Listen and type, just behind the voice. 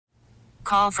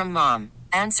Call from mom.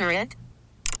 Answer it.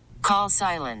 Call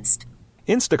silenced.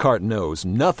 Instacart knows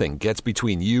nothing gets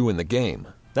between you and the game.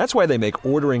 That's why they make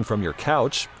ordering from your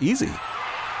couch easy.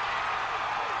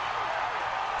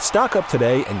 Stock up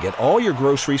today and get all your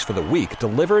groceries for the week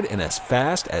delivered in as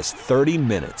fast as 30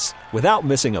 minutes without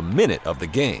missing a minute of the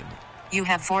game. You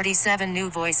have 47 new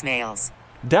voicemails.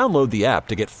 Download the app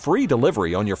to get free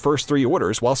delivery on your first 3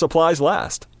 orders while supplies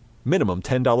last. Minimum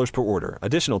 $10 per order.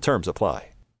 Additional terms apply.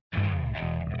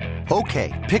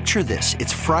 Okay, picture this.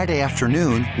 It's Friday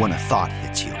afternoon when a thought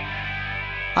hits you.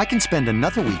 I can spend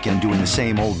another weekend doing the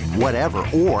same old whatever,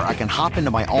 or I can hop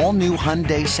into my all-new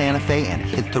Hyundai Santa Fe and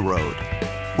hit the road.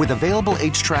 With available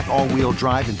H-Track all-wheel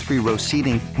drive and 3-row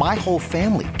seating, my whole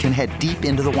family can head deep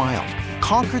into the wild.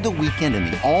 Conquer the weekend in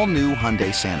the all-new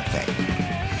Hyundai Santa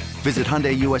Fe. Visit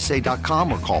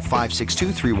HyundaiUSA.com or call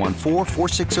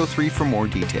 562-314-4603 for more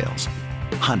details.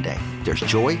 Hyundai, there's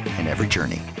joy in every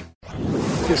journey.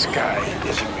 This guy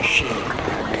is a machine.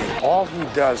 I mean, all he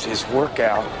does is work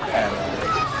out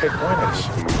and pick winners.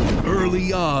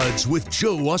 Early odds with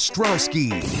Joe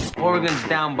Ostrowski. Oregon's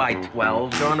down by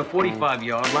 12. They're on the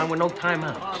 45-yard line with no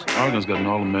timeouts. Oregon's got an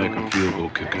All-American field goal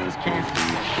kicker.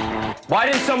 Why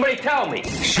didn't somebody tell me?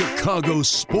 Chicago's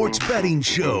sports betting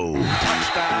show.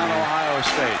 Touchdown, Ohio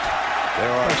State. There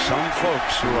are some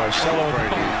folks who are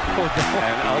celebrating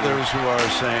and others who are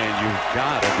saying, you've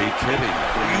got to be kidding.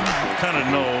 You kind of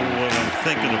know what I'm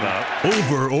thinking about.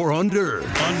 Over or under?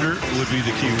 Under would be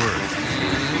the key word.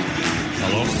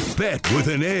 Hello? Bet with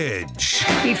an edge.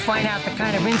 He'd find out the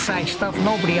kind of inside stuff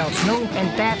nobody else knew,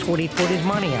 and that's what he put his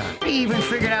money on. He even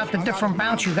figured out the different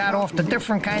bounce you got off the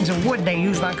different kinds of wood they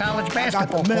used on college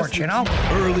basketball courts, you know?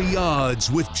 Early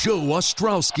odds with Joe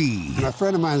Ostrowski. And a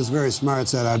friend of mine is very smart,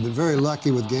 said, I've been very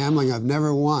lucky with gambling. I've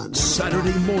never won.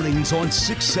 Saturday mornings on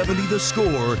 670 The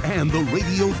Score and the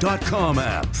radio.com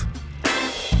app.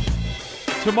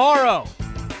 Tomorrow.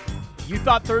 You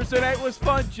thought Thursday night was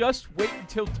fun? Just wait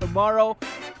until tomorrow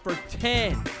for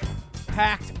 10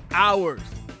 packed hours.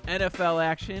 NFL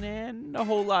action and a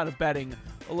whole lot of betting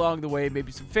along the way.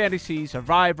 Maybe some fantasy,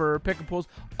 Survivor, pick and pulls,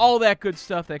 all that good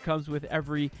stuff that comes with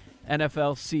every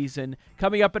NFL season.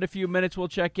 Coming up in a few minutes, we'll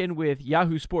check in with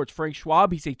Yahoo Sports' Frank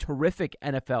Schwab. He's a terrific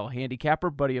NFL handicapper,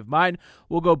 buddy of mine.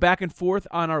 We'll go back and forth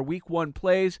on our Week 1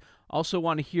 plays. Also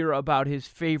want to hear about his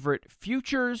favorite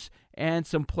futures and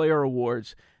some player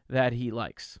awards that he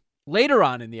likes. Later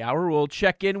on in the hour, we'll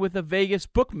check in with a Vegas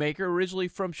bookmaker originally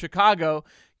from Chicago,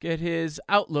 get his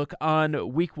outlook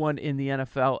on Week 1 in the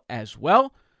NFL as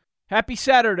well. Happy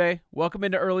Saturday. Welcome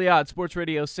into Early Odds, Sports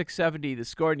Radio 670, The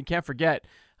Score. And you can't forget,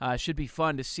 should be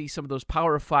fun to see some of those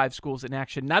Power 5 schools in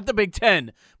action. Not the Big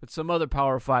Ten, but some other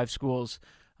Power 5 schools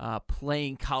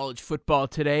playing college football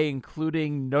today,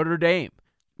 including Notre Dame.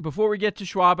 Before we get to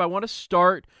Schwab, I want to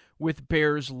start with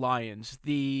Bears-Lions.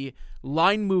 The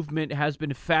line movement has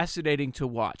been fascinating to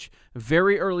watch.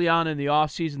 Very early on in the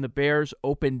offseason, the Bears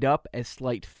opened up as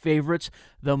slight favorites.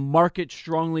 The market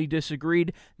strongly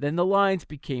disagreed. Then the Lions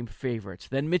became favorites.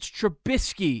 Then Mitch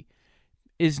Trubisky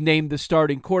is named the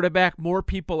starting quarterback. More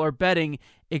people are betting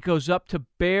it goes up to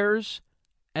Bears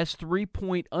as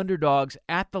 3-point underdogs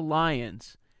at the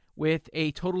Lions. With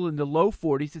a total in the low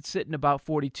 40s, it's sitting about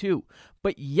 42.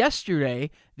 But yesterday,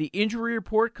 the injury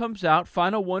report comes out,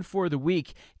 final one for the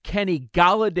week. Kenny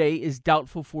Golladay is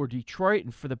doubtful for Detroit,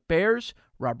 and for the Bears,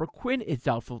 Robert Quinn is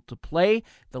doubtful to play.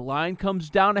 The line comes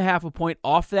down a half a point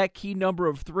off that key number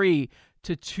of 3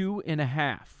 to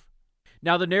 2.5.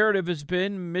 Now, the narrative has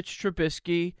been Mitch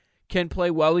Trubisky can play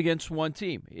well against one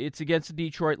team. It's against the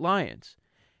Detroit Lions.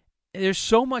 There's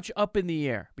so much up in the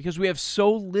air because we have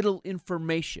so little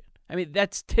information. I mean,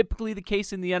 that's typically the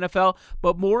case in the NFL,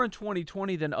 but more in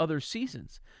 2020 than other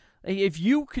seasons. If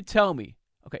you could tell me,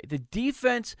 okay, the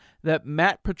defense that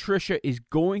Matt Patricia is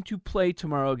going to play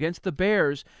tomorrow against the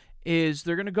Bears is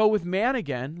they're going to go with man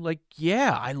again, like,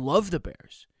 yeah, I love the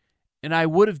Bears. And I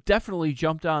would have definitely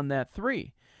jumped on that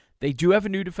 3. They do have a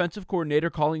new defensive coordinator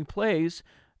calling plays,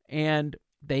 and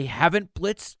they haven't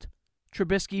blitzed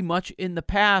Trubisky much in the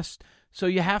past, so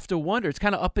you have to wonder. It's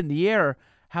kind of up in the air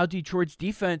how Detroit's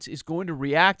defense is going to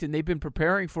react, and they've been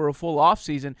preparing for a full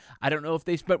offseason. I don't know if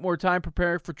they spent more time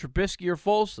preparing for Trubisky or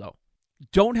Foles, though.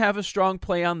 Don't have a strong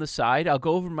play on the side. I'll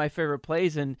go over my favorite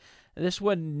plays, and this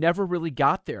one never really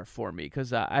got there for me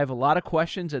because I have a lot of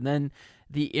questions, and then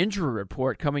the injury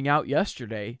report coming out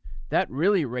yesterday, that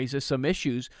really raises some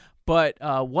issues. But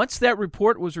once that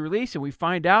report was released and we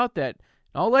find out that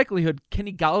in all likelihood,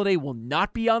 Kenny Golladay will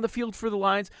not be on the field for the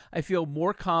Lions, I feel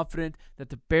more confident that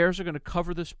the Bears are going to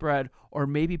cover the spread or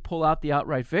maybe pull out the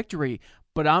outright victory.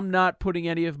 but I'm not putting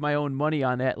any of my own money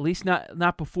on that, at least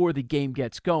not before the game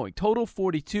gets going. Total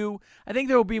 42. I think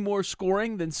there will be more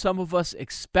scoring than some of us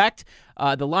expect.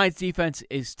 The Lions defense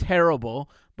is terrible,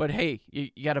 but hey, you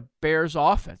got a Bears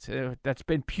offense that's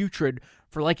been putrid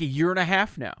for like a year and a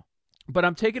half now. But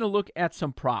I'm taking a look at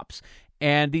some props.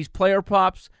 And these player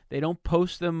props, they don't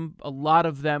post them, a lot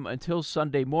of them, until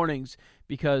Sunday mornings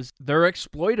because they're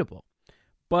exploitable.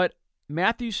 But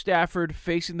Matthew Stafford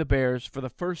facing the Bears for the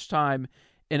first time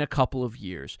in a couple of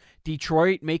years.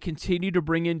 Detroit may continue to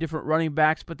bring in different running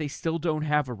backs, but they still don't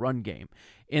have a run game.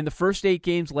 In the first 8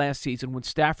 games last season, when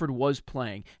Stafford was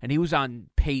playing, and he was on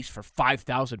pace for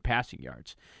 5,000 passing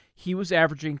yards, he was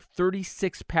averaging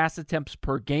 36 pass attempts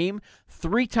per game.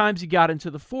 3 times he got into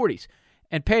the 40s.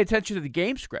 And pay attention to the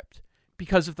game script,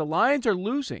 because if the Lions are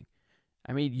losing,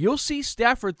 I mean, you'll see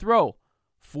Stafford throw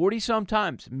 40-some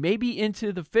times, maybe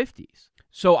into the 50s.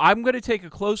 So I'm going to take a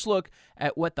close look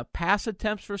at what the pass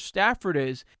attempts for Stafford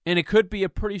is, and it could be a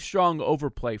pretty strong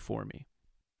overplay for me.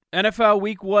 NFL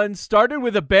Week 1 started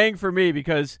with a bang for me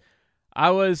because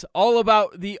I was all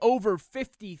about the over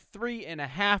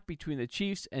 53.5 between the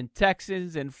Chiefs and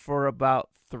Texans, and for about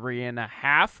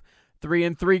 3.5, 3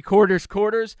 3/4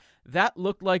 quarters, that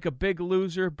looked like a big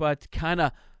loser, but kind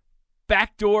of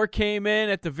backdoor came in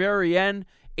at the very end.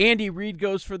 Andy Reid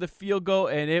goes for the field goal,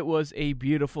 and it was a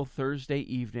beautiful Thursday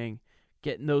evening,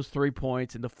 getting those 3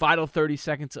 points in the final 30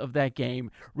 seconds of that game.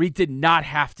 Reid did not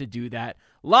have to do that.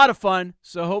 A lot of fun,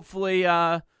 so hopefully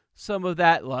some of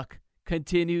that luck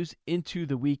continues into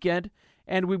the weekend.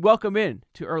 And we welcome in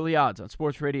to Early Odds on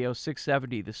Sports Radio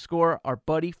 670 The Score, our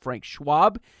buddy Frank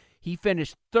Schwab. He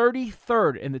finished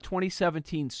 33rd in the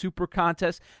 2017 Super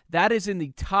Contest. That is in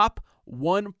the top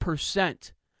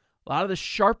 1%. A lot of the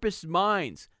sharpest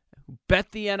minds who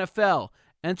bet the NFL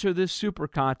enter this Super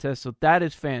Contest, so that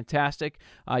is fantastic.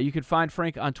 You can find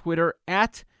Frank on Twitter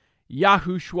at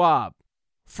Yahoo Schwab.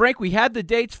 Frank, we had the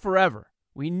dates forever.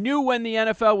 We knew when the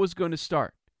NFL was going to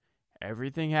start.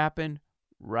 Everything happened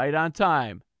right on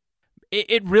time.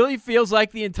 It really feels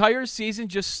like the entire season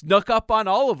just snuck up on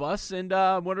all of us, and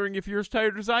I'm wondering if you're as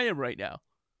tired as I am right now.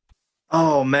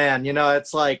 Oh, man.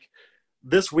 It's like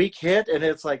this week hit, and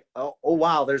it's like, oh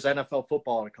wow, there's NFL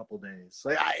football in a couple days.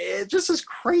 It's just this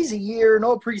crazy year,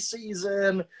 no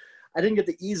preseason. I didn't get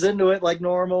to ease into it like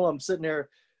normal. I'm sitting there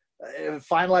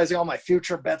finalizing all my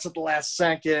future bets at the last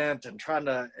second and trying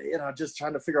to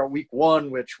figure out week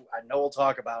 1, which I know we'll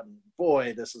talk about. And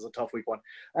boy, this is a tough week 1.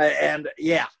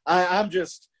 I'm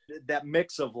just that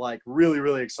mix of like really,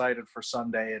 really excited for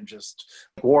Sunday and just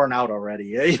worn out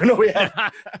already. We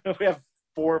have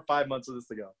 4 or 5 months of this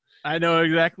to go. I know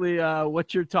exactly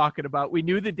what you're talking about. We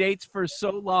knew the dates for so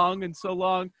long, and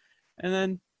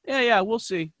then we'll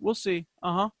see.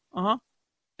 And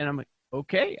I'm like,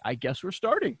 okay, I guess we're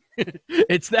starting.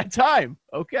 It's that time.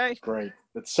 Okay. Great.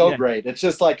 It's so great. It's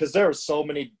just like, because there are so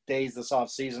many days this off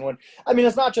season when,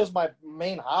 it's not just my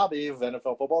main hobby of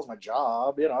NFL football, it's my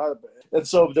job, and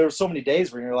so there's so many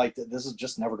days where you're like, this is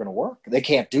just never going to work. They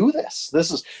can't do this.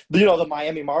 This is, the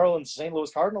Miami Marlins, St.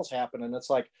 Louis Cardinals happen. And it's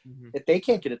like, if they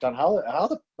can't get it done, how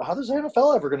does the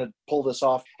NFL ever going to pull this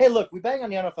off? Hey, look, we bang on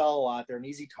the NFL a lot. They're an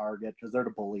easy target because they're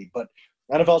the bully, but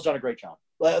NFL's done a great job.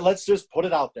 Let's just put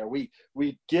it out there. We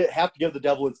have to give the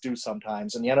devil its due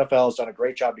sometimes, and the NFL has done a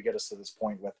great job to get us to this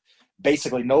point with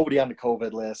basically nobody on the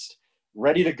COVID list,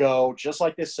 ready to go, just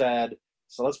like they said.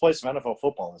 So let's play some NFL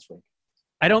football this week.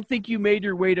 I don't think you made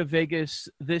your way to Vegas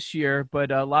this year, but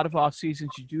a lot of off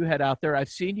seasons you do head out there. I've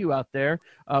seen you out there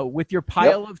with your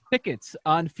pile of tickets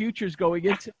on futures going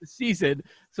into the season.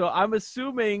 So I'm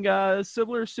assuming a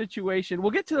similar situation. We'll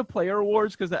get to the player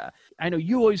awards because I know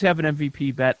you always have an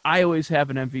MVP bet. I always have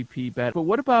an MVP bet. But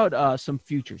what about some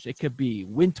futures? It could be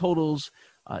win totals,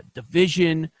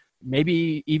 division,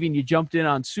 maybe even you jumped in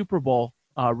on Super Bowl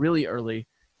really early.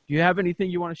 Do you have anything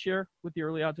you want to share with the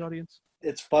Early Odds audience?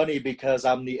 It's funny because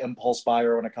I'm the impulse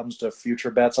buyer when it comes to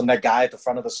future bets. I'm that guy at the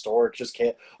front of the store. Just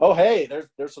can't. Oh, hey,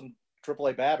 there's some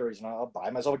AAA batteries, and I'll buy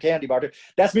myself a candy bar.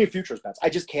 That's me in futures bets. I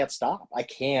just can't stop. I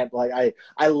can't.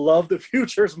 I love the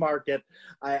futures market.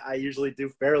 I usually do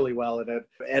fairly well in it.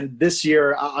 And this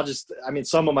year,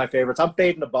 some of my favorites. I'm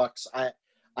fading the Bucks.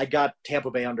 I got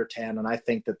Tampa Bay under 10, and I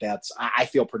think I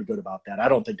feel pretty good about that. I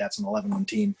don't think that's an 11-win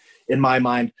team in my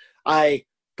mind. I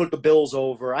took the Bills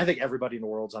over. I think everybody in the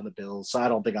world's on the Bills, so I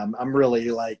don't think I'm really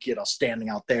standing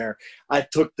out there. I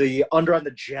took the under on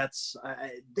the Jets.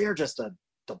 They're just a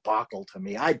debacle to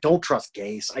me. I don't trust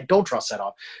Gase. I don't trust that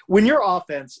off. When your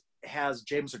offense has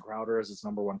Jameson Crowder as its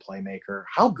number one playmaker.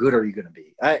 How good are you going to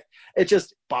be? It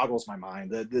just boggles my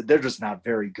mind. They're just not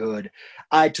very good.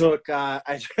 I took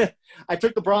I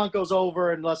took the Broncos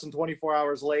over, and less than 24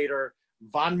 hours later,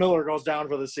 Von Miller goes down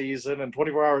for the season, and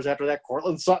 24 hours after that,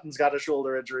 Cortland Sutton's got a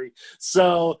shoulder injury.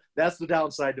 So that's the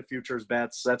downside to futures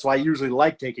bets. That's why I usually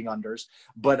like taking unders,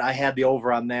 but I had the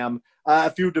over on them.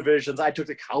 A few divisions. I took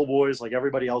the Cowboys, like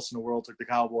everybody else in the world took the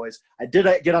Cowboys. I did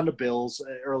get on the Bills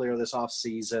earlier this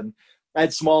offseason. I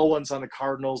had small ones on the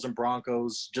Cardinals and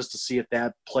Broncos just to see if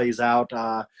that plays out.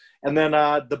 And then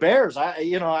the Bears.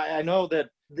 I know that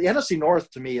the NFC North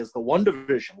to me is the one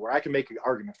division where I can make an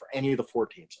argument for any of the four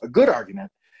teams, a good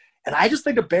argument. And I just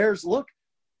think the Bears, look,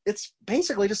 it's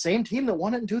basically the same team that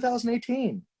won it in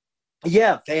 2018.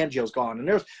 Yeah, Fangio's gone, and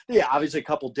there's obviously a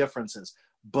couple differences.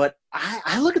 But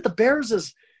I look at the Bears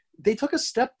as they took a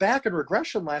step back in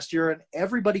regression last year, and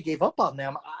everybody gave up on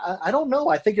them. I don't know.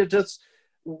 I think it just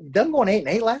them going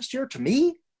 8-8 last year to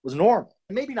me was normal.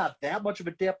 Maybe not that much of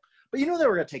a dip, but you knew they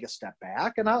were going to take a step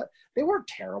back, and they weren't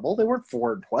terrible. They weren't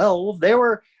 4-12. They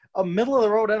were a middle of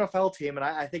the road NFL team, and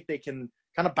I think they can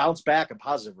kind of bounce back, and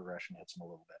positive regression hits them a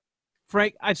little bit.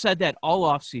 Frank, I've said that all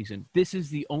offseason. This is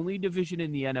the only division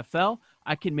in the NFL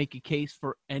I can make a case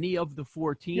for any of the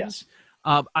four teams. Yes.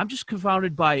 I'm just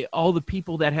confounded by all the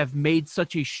people that have made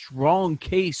such a strong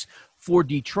case for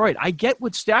Detroit. I get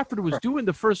what Stafford was doing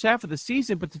the first half of the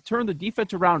season, but to turn the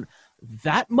defense around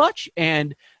that much,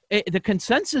 and the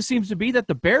consensus seems to be that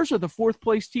the Bears are the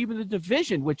fourth-place team in the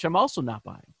division, which I'm also not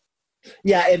buying.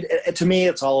 Yeah, and to me,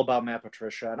 it's all about Matt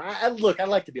Patricia. And I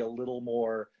like to be a little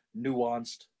more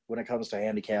nuanced when it comes to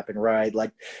handicapping, right?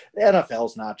 Like, the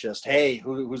NFL's not just, hey,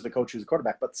 who's the coach, who's the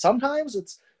quarterback, but sometimes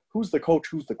it's who's the coach,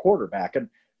 who's the quarterback. And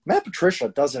Matt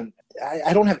Patricia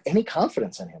I don't have any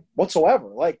confidence in him whatsoever.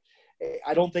 Like,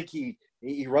 I don't think he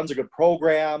runs a good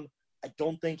program. I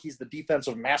don't think he's the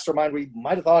defensive mastermind we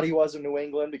might have thought he was in New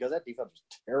England, because that defense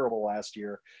was terrible last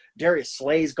year. Darius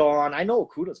Slay's gone. I know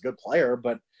Okuda's a good player,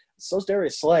 but so's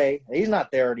Darius Slay. He's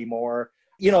not there anymore.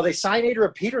 They signed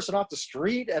Adrian Peterson off the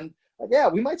street, and yeah,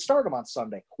 we might start him on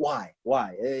Sunday. Why?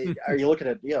 Are you looking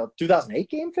at 2008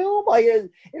 game film? Adrian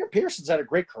Peterson's had a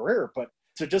great career, but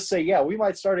to just say, yeah, we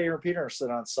might start Adrian Peterson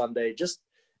on Sunday, it's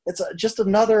just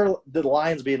another the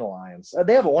Lions being the Lions.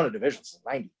 They haven't won a division since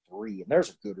 '93, and there's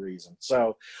a good reason.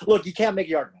 So look, you can't make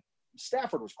the argument.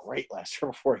 Stafford was great last year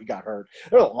before he got hurt.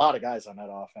 There are a lot of guys on that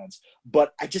offense,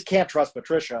 but I just can't trust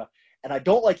Patricia, and I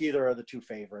don't like either of the two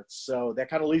favorites. So that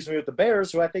kind of leaves me with the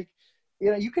Bears, who I think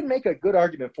you can make a good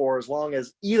argument for as long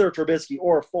as either Trubisky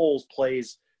or Foles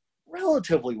plays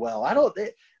relatively well. They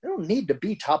don't need to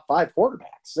be top five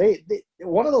quarterbacks.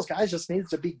 One of those guys just needs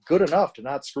to be good enough to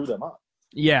not screw them up.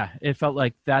 Yeah, it felt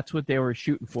like that's what they were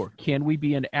shooting for. Can we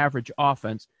be an average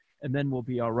offense, and then we'll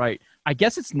be all right? I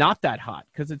guess it's not that hot,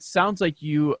 because it sounds like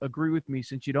you agree with me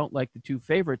since you don't like the two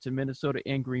favorites in Minnesota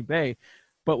and Green Bay.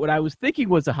 But what I was thinking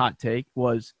was a hot take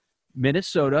was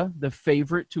Minnesota, the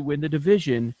favorite to win the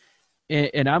division.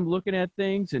 And I'm looking at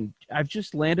things, and I've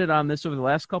just landed on this over the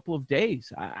last couple of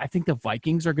days. I think the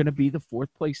Vikings are going to be the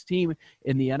fourth-place team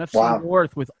in the NFC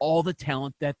North with all the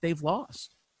talent that they've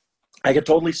lost. I could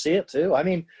totally see it, too. I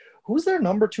mean, who's their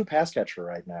number 2 pass catcher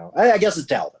right now? I guess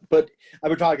it's Dalvin, but I've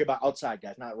been talking about outside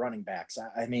guys, not running backs.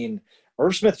 I mean,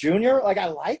 Irv Smith Jr., I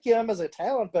like him as a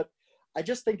talent, but I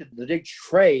just think that the big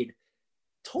trade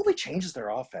totally changes their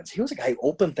offense. He was a guy who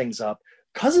opened things up.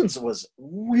 Cousins was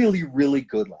really, really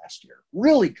good last year.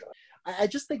 Really good. I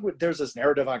just think there's this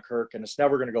narrative on Kirk, and it's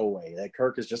never going to go away, that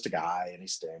Kirk is just a guy and he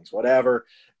stinks, whatever.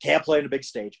 Can't play on a big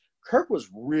stage. Kirk was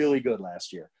really good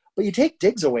last year. But you take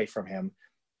Diggs away from him,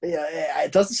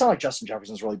 it doesn't sound like Justin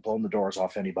Jefferson's really blown the doors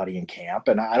off anybody in camp,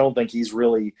 and I don't think he's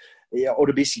really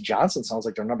Odubisi Johnson sounds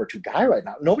like their number 2 guy right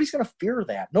now. Nobody's going to fear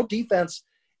that. No defense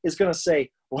is going to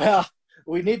say, well,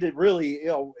 we need to really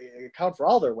account for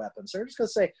all their weapons. They're just going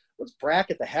to say, let's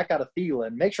bracket the heck out of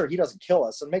Thielen, make sure he doesn't kill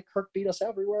us, and make Kirk beat us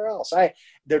everywhere else.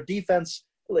 Their defense,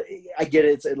 I get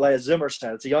it. It's like Zimmer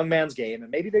said, it's a young man's game,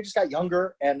 and maybe they just got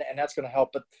younger, and that's going to help.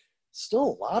 But still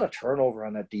a lot of turnover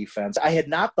on that defense. I had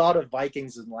not thought of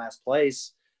Vikings in last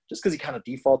place just because he kind of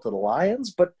default to the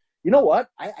Lions. But you know what?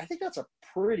 I think that's a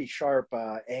pretty sharp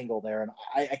angle there, and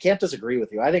I can't disagree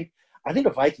with you. I think the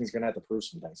Vikings are going to have to prove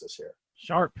some things this year.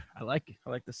 Sharp. I like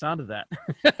the sound of that.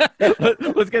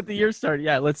 Let's get the year started.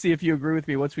 Yeah, let's see if you agree with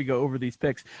me once we go over these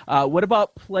picks. What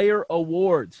about player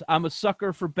awards? I'm a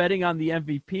sucker for betting on the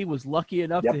MVP. Was lucky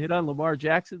enough to hit on Lamar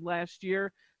Jackson last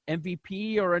year.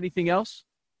 MVP or anything else?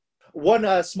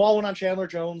 One small one on Chandler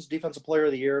Jones, Defensive Player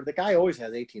of the Year. The guy always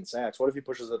has 18 sacks. What if he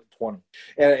pushes it to 20?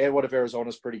 And what if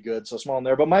Arizona's pretty good? So small in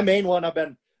there. But my main one I've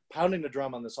been pounding the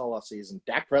drum on this all off season.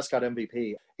 Dak Prescott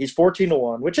MVP. He's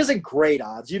 14-1, which isn't great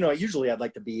odds. Usually I'd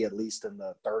like to be at least in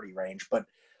the 30 range, but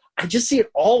I just see it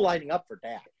all lining up for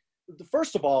Dak.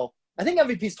 First of all, I think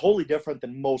MVP is totally different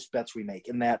than most bets we make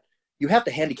in that you have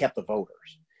to handicap the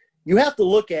voters. You have to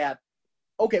look at,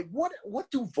 okay, what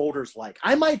do voters like?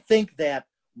 I might think that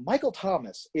Michael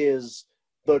Thomas is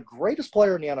the greatest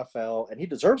player in the NFL and he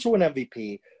deserves to win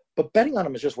MVP, but betting on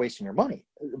him is just wasting your money.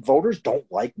 Voters don't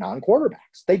like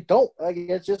non-quarterbacks. They don't.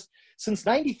 It's just since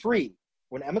 93,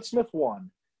 when Emmitt Smith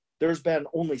won, there's been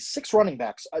only 6 running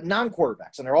backs,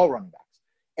 non-quarterbacks, and they're all running backs.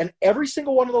 And every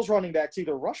single one of those running backs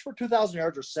either rushed for 2,000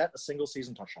 yards or set a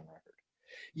single-season touchdown record.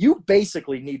 You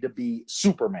basically need to be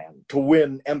Superman to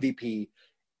win MVP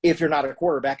if you're not a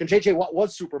quarterback. And J.J. Watt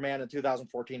was Superman in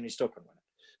 2014, and he still couldn't win it.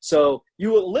 So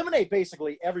you eliminate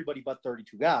basically everybody but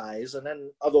 32 guys, and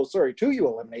then of those 32, you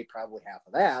eliminate probably half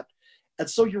of that. And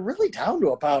so you're really down to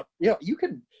about, you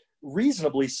can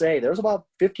reasonably say there's about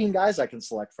 15 guys I can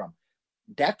select from.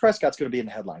 Dak Prescott's going to be in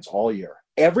the headlines all year.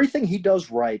 Everything he does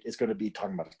right is going to be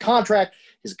talking about his contract.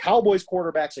 He's a Cowboys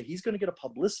quarterback, so he's going to get a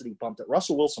publicity bump that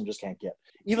Russell Wilson just can't get.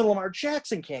 Even Lamar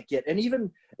Jackson can't get, and even,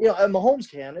 and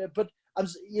Mahomes can. But,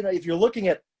 if you're looking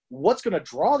at what's going to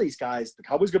draw these guys, the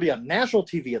Cowboys going to be on national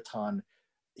TV a ton.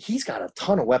 He's got a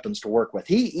ton of weapons to work with.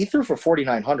 He threw for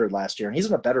 4,900 last year, and he's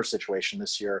in a better situation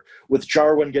this year with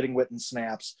Jarwin getting Witten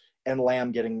snaps and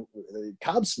Lamb getting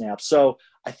Cobb snaps. So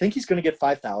I think he's going to get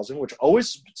 5,000, which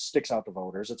always sticks out to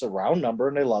voters. It's a round number,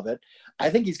 and they love it. I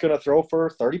think he's going to throw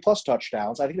for 30-plus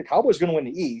touchdowns. I think the Cowboys are going to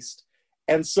win the East.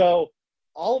 And so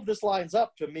all of this lines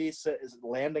up to me is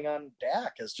landing on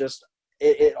Dak is just –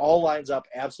 it all lines up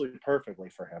absolutely perfectly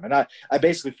for him. And I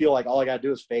basically feel like all I got to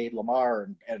do is fade Lamar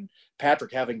and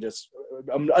Patrick having this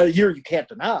a year you can't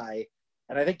deny.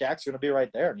 And I think Dak's going to be right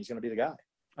there, and he's going to be the guy.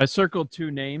 I circled 2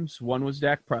 names. One was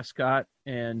Dak Prescott,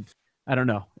 and I don't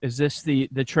know. Is this the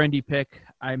trendy pick?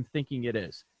 I'm thinking it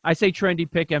is. I say trendy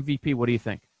pick MVP. What do you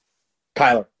think?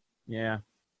 Kyler. Yeah.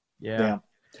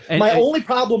 And my only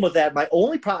problem with that,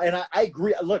 and I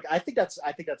agree. Look, I think that's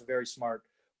a very smart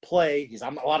play. He's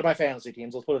on a lot of my fantasy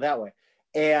teams. Let's put it that way.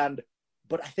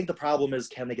 But I think the problem is,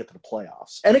 can they get to the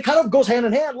playoffs? And it kind of goes hand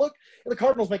in hand. Look, if the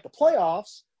Cardinals make the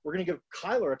playoffs, we're going to give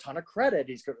Kyler a ton of credit.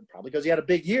 He's probably because he had a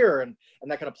big year, and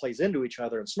that kind of plays into each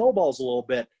other and snowballs a little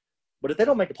bit. But if they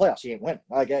don't make the playoffs, he ain't winning.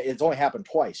 It's only happened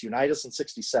twice. Unitas in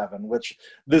 67, which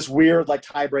this weird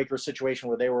tiebreaker situation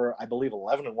where they were, I believe,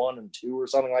 11-1 and 2 or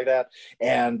something like that,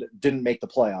 and didn't make the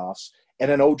playoffs. And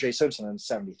then O.J. Simpson in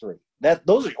 73.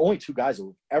 Those are the only 2 guys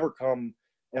who have ever come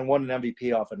and won an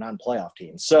MVP off a non-playoff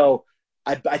team. So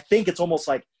I think it's almost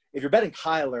like if you're betting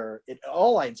Kyler, it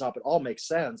all lines up. It all makes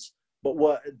sense. But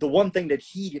the one thing that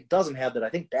he doesn't have that I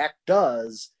think Dak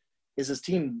does is his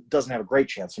team doesn't have a great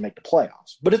chance to make the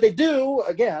playoffs. But if they do,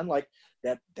 again,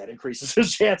 that increases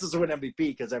his chances to win MVP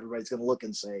because everybody's going to look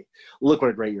and say, look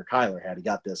what a great year Kyler had. He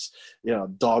got this,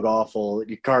 dog-awful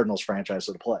Cardinals franchise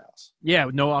to the playoffs. Yeah,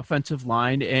 no offensive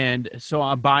line. And so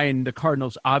I'm buying the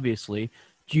Cardinals, obviously.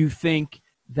 Do you think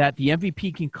that the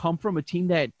MVP can come from a team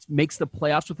that makes the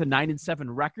playoffs with a 9-7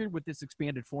 record with this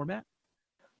expanded format?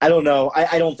 I don't know.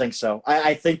 I don't think so.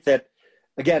 I think that,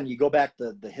 again, you go back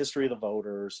to the history of the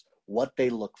voters, what they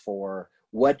look for,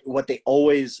 what they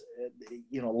always,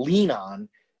 lean on.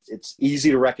 It's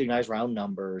easy to recognize round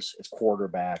numbers. It's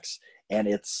quarterbacks, and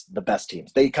it's the best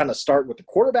teams. They kind of start with the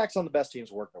quarterbacks on the best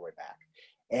teams, work their way back.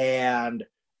 And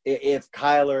if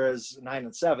Kyler is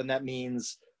 9-7, that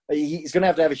means he's going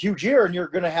to have a huge year, and you're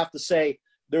going to have to say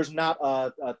there's not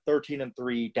a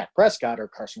 13-3 Dak Prescott or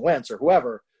Carson Wentz or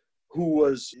whoever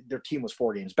their team was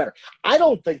 4 games better. I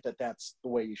don't think that that's the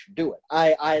way you should do it.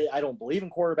 I don't believe in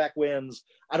quarterback wins.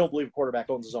 I don't believe a quarterback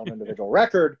owns his own individual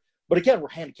record. But again, we're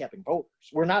handicapping voters.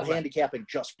 We're not handicapping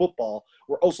just football.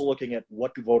 We're also looking at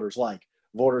what do voters like.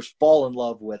 Voters fall in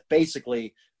love with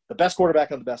basically the best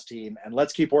quarterback on the best team, and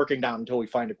let's keep working down until we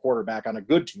find a quarterback on a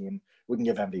good team we can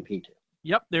give MVP to.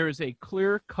 Yep, there is a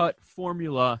clear-cut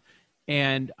formula.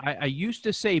 And I used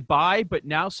to say buy, but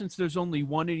now since there's only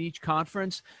one in each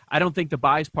conference, I don't think the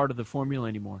buy is part of the formula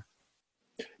anymore.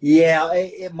 Yeah,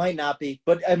 it might not be,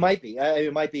 but it might be.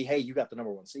 It might be, hey, you got the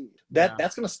number 1 seed.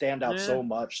 That's going to stand out so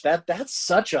much. That's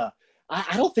such a –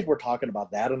 I don't think we're talking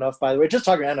about that enough, by the way. Just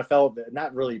talking NFL,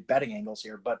 not really betting angles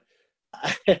here. But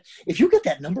if you get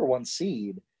that number 1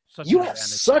 seed – you have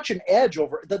such an edge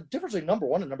over the difference between number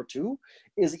 1 and number 2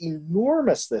 is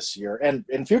enormous this year and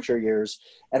in future years.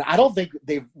 And I don't think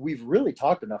we've really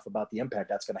talked enough about the impact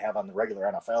that's going to have on the regular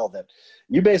NFL that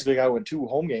you basically got to win 2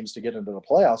 home games to get into the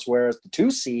playoffs, whereas the 2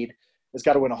 seed has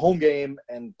got to win a home game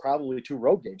and probably 2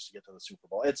 road games to get to the Super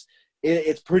Bowl.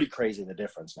 It's pretty crazy, the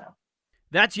difference now.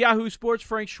 That's Yahoo Sports'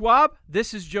 Frank Schwab.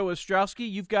 This is Joe Ostrowski.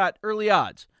 You've got early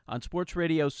odds on Sports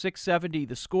Radio 670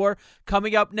 The Score.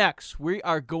 Coming up next, we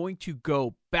are going to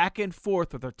go back and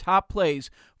forth with our top plays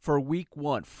for Week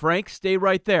 1. Frank, stay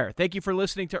right there. Thank you for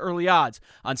listening to Early Odds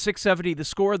on 670 The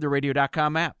Score, the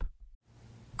radio.com app.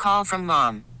 Call from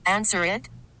mom. Answer it.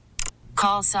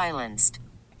 Call silenced.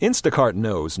 Instacart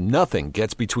knows nothing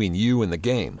gets between you and the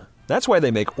game. That's why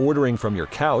they make ordering from your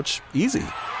couch easy.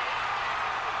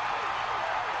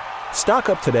 Stock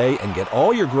up today and get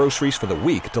all your groceries for the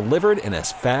week delivered in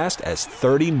as fast as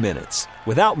 30 minutes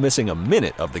without missing a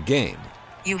minute of the game.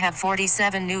 You have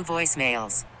 47 new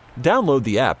voicemails. Download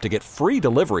the app to get free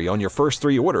delivery on your first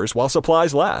 3 orders while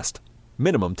supplies last.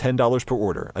 Minimum $10 per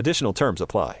order. Additional terms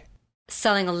apply.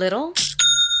 Selling a little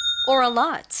or a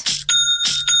lot?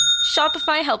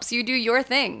 Shopify helps you do your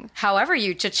thing, however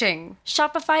you cha-ching.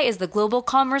 Shopify is the global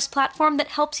commerce platform that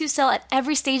helps you sell at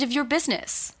every stage of your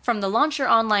business. From the launch your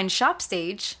online shop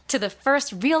stage, to the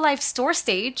first real-life store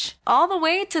stage, all the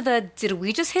way to the did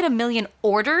we just hit 1 million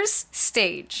orders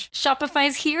stage.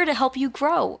 Shopify's here to help you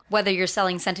grow. Whether you're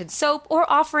selling scented soap or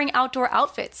offering outdoor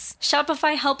outfits,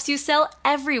 Shopify helps you sell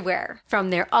everywhere. From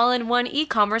their all-in-one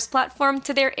e-commerce platform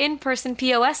to their in-person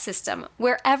POS system,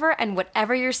 wherever and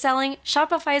whatever you're selling,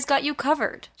 Shopify's got you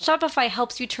covered. Shopify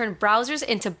helps you turn browsers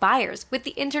into buyers with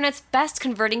the internet's best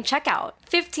converting checkout.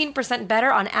 15%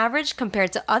 better on average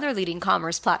compared to other leading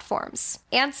commerce platforms.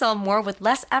 And sell more with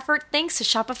less effort thanks to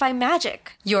Shopify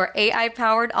Magic, your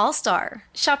AI-powered all-star.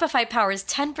 Shopify powers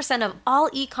 10% of all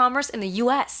e-commerce in the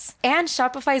U.S. And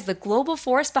Shopify is the global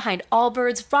force behind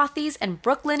Allbirds, Rothy's, and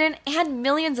Brooklinen, and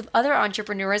millions of other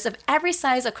entrepreneurs of every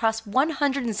size across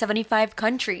 175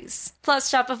 countries.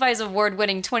 Plus, Shopify's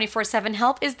award-winning 24/7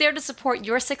 help is there to support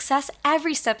your success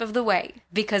every step of the way.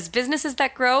 Because businesses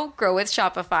that grow, grow with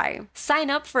Shopify. Sign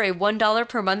up for a $1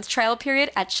 per month trial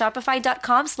period at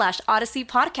shopify.com/Odyssey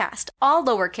Podcast, all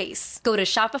lowercase. Go to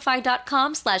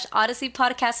shopify.com/Odyssey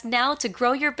Podcast now to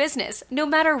grow your business, no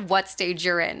matter what stage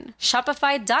you're in.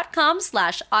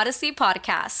 Shopify.com/Odyssey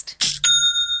Podcast.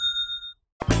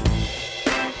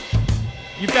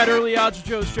 You've got Early Odds with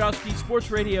Joe Ostrowski,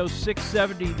 Sports Radio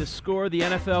 670 The Score. The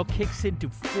NFL kicks into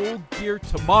full gear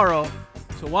tomorrow,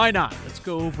 so why not? Let's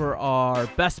go over our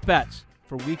best bets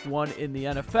for Week 1 in the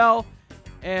NFL.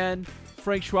 And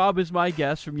Frank Schwab is my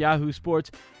guest from Yahoo Sports.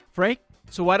 Frank,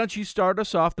 so why don't you start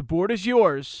us off? The board is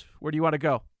yours. Where do you want to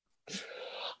go?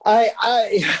 I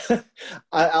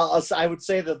would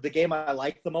say that the game I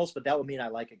like the most, but that would mean I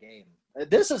like a game.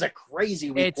 This is a crazy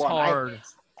Week 1. It's hard.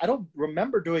 I don't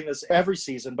remember doing this every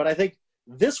season, but I think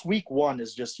this Week 1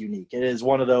 is just unique. It is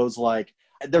one of those, like,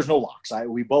 there's no locks.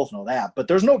 We both know that. But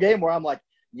there's no game where I'm like,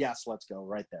 yes, let's go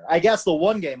right there. I guess the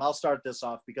one game, I'll start this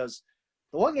off because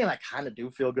the one game I kind of do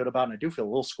feel good about, and I do feel a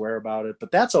little square about it,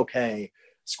 but that's okay.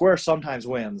 Square sometimes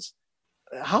wins.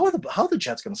 How are the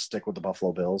Jets going to stick with the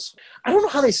Buffalo Bills? I don't know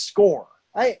how they score.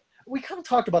 We kind of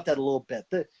talked about that a little bit.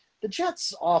 The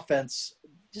Jets' offense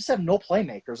just have no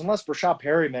playmakers unless Rashad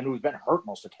Perryman, who's been hurt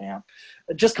most of camp,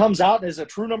 just comes out and is a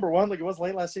true number one like it was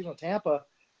late last season with Tampa.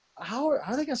 How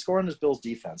are they going to score on this Bills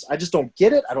defense? I just don't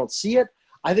get it. I don't see it.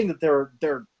 I think that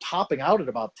they're topping out at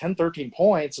about 10, 13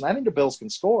 points, and I think the Bills can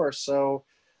score. So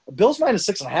Bills minus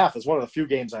 6.5 is one of the few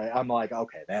games I'm like,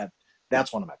 okay,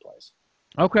 that's one of my plays.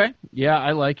 Okay. Yeah,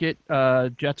 I like it.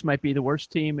 Jets might be the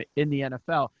worst team in the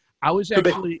NFL. I was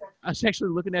actually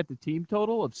looking at the team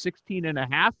total of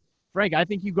 16.5. Frank, I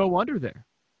think you go under there.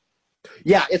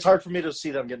 Yeah, it's hard for me to see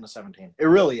them getting to 17. It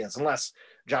really is, unless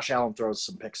Josh Allen throws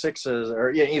some pick sixes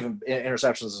or even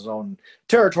interceptions in his own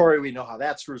territory. We know how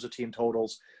that screws the team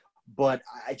totals. But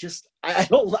I just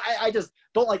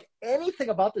don't like anything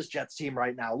about this Jets team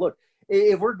right now. Look,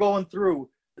 if we're going through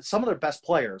some of their best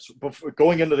players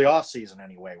going into the offseason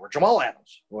anyway, where Jamal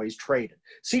Adams, well, he's traded.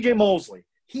 C.J. Mosley,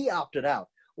 he opted out.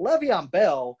 Le'Veon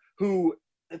Bell, who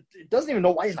doesn't even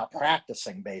know why he's not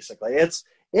practicing, basically. It's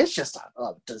just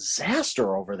a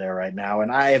disaster over there right now, and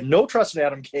I have no trust in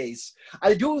Adam Gase.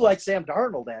 I do like Sam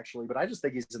Darnold, actually, but I just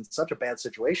think he's in such a bad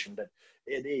situation that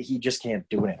he just can't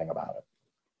do anything about it.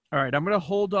 All right, I'm going to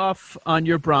hold off on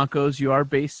your Broncos. You are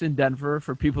based in Denver.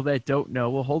 For people that don't know,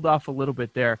 we'll hold off a little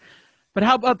bit there. But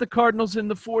how about the Cardinals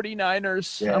and the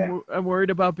 49ers? Yeah. I'm worried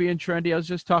about being trendy. I was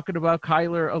just talking about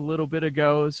Kyler a little bit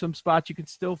ago. Some spots you can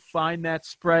still find that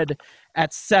spread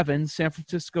at 7. San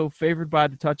Francisco favored by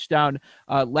the touchdown.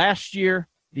 Last year,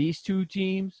 these two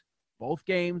teams, both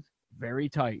games, very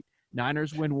tight.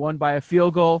 Niners win 1 by a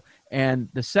field goal, and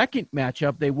the second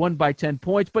matchup, they won by 10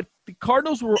 points, but the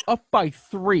Cardinals were up by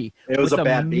 3. It was with a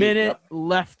bad minute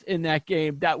left in that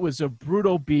game. That was a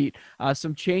brutal beat.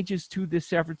 Some changes to the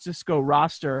San Francisco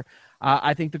roster.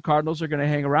 I think the Cardinals are going to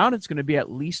hang around. It's going to be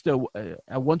at least a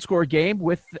one-score game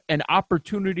with an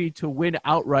opportunity to win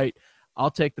outright. I'll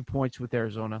take the points with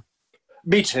Arizona.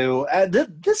 Me too.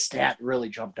 This stat really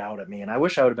jumped out at me, and I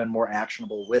wish I would have been more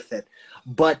actionable with it.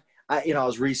 But I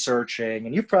was researching,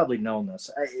 and you've probably known this,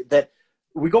 that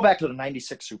we go back to the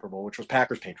 '96 Super Bowl, which was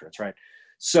Packers-Patriots, right?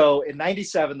 So in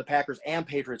 '97, the Packers and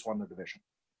Patriots won the division.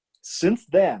 Since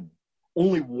then,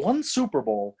 only one Super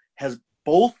Bowl has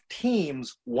both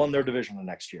teams won their division the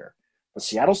next year. The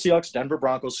Seattle Seahawks, Denver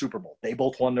Broncos Super Bowl. They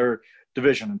both won their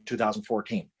division in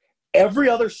 2014. Every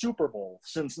other Super Bowl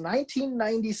since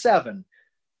 1997,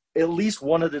 at least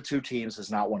one of the two teams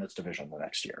has not won its division the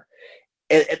next year.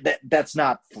 That's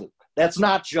not fluke. That's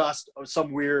not just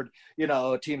some weird,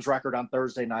 team's record on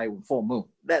Thursday night with full moon.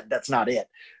 That's not it.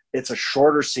 It's a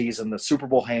shorter season. The Super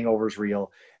Bowl hangover is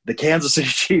real. The Kansas City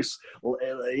Chiefs,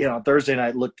 Thursday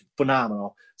night looked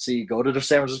phenomenal. So you go to the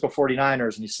San Francisco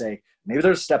 49ers and you say, maybe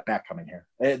there's a step back coming here.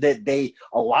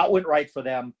 A lot went right for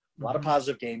them. A lot of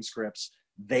positive game scripts.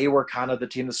 They were kind of the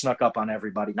team that snuck up on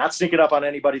everybody. Not sneaking up on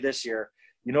anybody this year.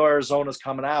 Arizona's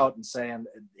coming out and saying,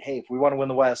 hey, if we want to win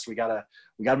the West, we gotta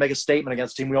make a statement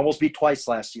against a team we almost beat twice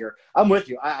last year. I'm with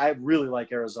you. I really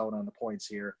like Arizona on the points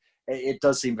here. It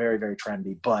does seem very, very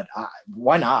trendy, but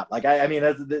why not?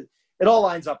 It all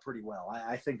lines up pretty well.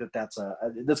 I think that's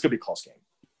going to be a close game.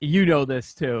 You know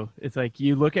this too. It's like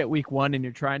you look at week one and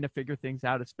you're trying to figure things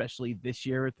out, especially this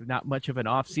year. It's not much of an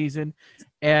off season,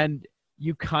 and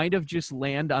you kind of just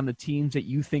land on the teams that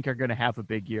you think are going to have a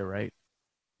big year, right?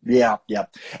 Yeah.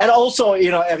 And also,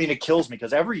 it kills me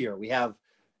because every year we have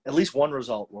at least one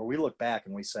result where we look back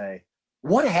and we say,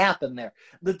 what happened there?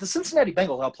 The Cincinnati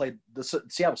Bengals outplayed the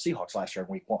Seattle Seahawks last year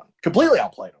in week one. Completely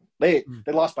outplayed them.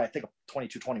 They lost by, I think,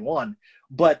 22-21.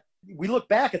 But we look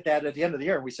back at that at the end of the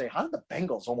year and we say, how did the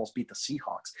Bengals almost beat the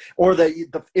Seahawks? Or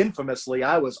the infamously,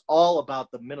 I was all about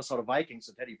the Minnesota Vikings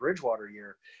and Teddy Bridgewater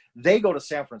year. They go to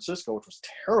San Francisco, which was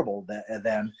terrible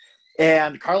then.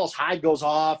 And Carlos Hyde goes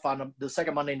off on the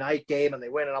second Monday night game and they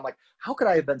win. And I'm like, how could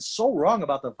I have been so wrong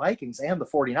about the Vikings and the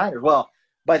 49ers? Well,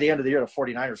 by the end of the year, the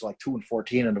 49ers were like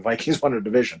 2-14 and the Vikings won a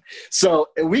division. So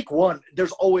in week one,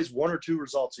 there's always one or two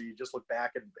results. So you just look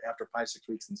back and after 5-6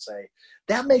 weeks and say,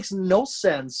 that makes no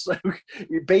sense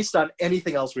based on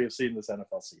anything else we have seen this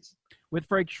NFL season. With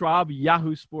Frank Schwab,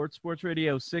 Yahoo Sports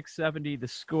Radio 670, The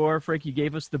Score. Frank, you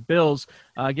gave us the Bills.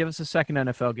 Give us a second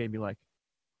NFL game you like.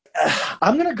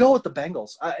 I'm going to go with the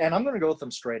Bengals, and I'm going to go with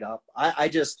them straight up.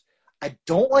 I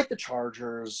don't like the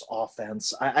Chargers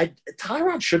offense.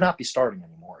 Tyrod should not be starting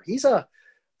anymore. He's a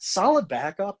solid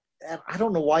backup, and I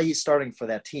don't know why he's starting for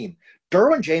that team.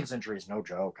 Derwin James' injury is no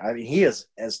joke. I mean, he is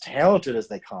as talented as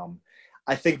they come.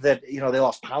 I think that, they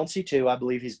lost Pouncey too. I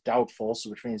believe he's doubtful,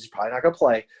 which means he's probably not going to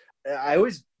play. I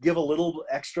always give a little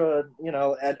extra,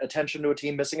 attention to a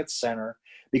team missing its center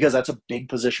because that's a big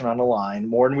position on the line,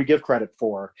 more than we give credit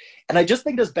for. And I just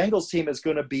think this Bengals team is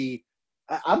going to be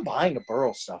 – I'm buying the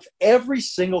Burrow stuff. Every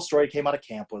single story came out of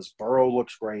camp was Burrow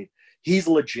looks great. He's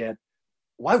legit.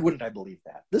 Why wouldn't I believe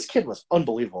that? This kid was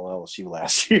unbelievable at LSU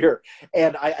last year.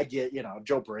 And I get,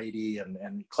 Joe Brady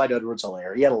and Clyde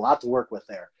Edwards-Helaire. He had a lot to work with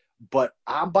there. But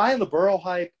I'm buying the Burrow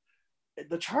hype.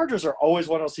 The Chargers are always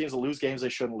one of those teams that lose games they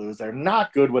shouldn't lose. They're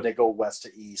not good when they go west to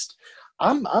east.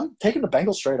 I'm taking the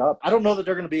Bengals straight up. I don't know that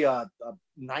they're going to be a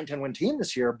 9-10 win team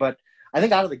this year, but I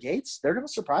think out of the gates, they're going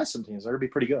to surprise some teams. They're going to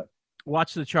be pretty good.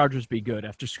 Watch the Chargers be good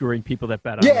after screwing people that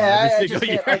bet on them. Yeah,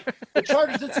 the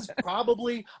Chargers, this is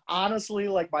probably, honestly,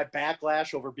 like my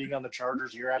backlash over being on the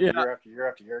Chargers year after year after year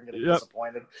after year and getting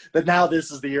disappointed. But now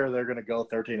this is the year they're going to go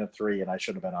 13-3, and I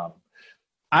should have been on them.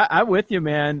 I'm with you,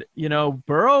 man.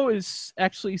 Burrow is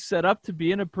actually set up to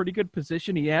be in a pretty good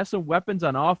position. He has some weapons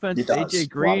on offense, AJ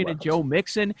Green and Joe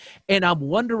Mixon. And I'm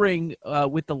wondering,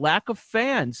 with the lack of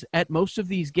fans at most of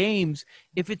these games,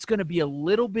 if it's going to be a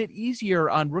little bit easier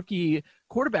on rookie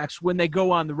quarterbacks when they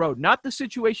go on the road. Not the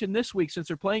situation this week since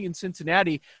they're playing in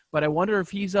Cincinnati, but I wonder if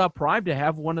he's primed to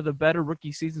have one of the better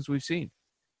rookie seasons we've seen.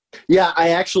 Yeah, I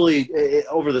actually,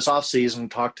 over this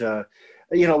offseason, talked to –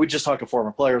 we just talked to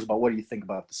former players about what do you think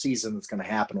about the season that's going to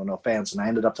happen with no fans. And I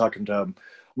ended up talking to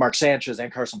Mark Sanchez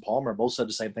and Carson Palmer. Both said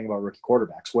the same thing about rookie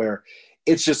quarterbacks, where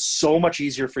it's just so much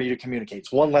easier for you to communicate.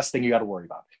 It's one less thing you got to worry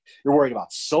about. You're worried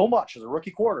about so much as a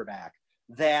rookie quarterback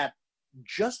that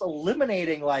just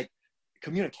eliminating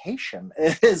communication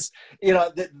is,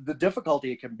 the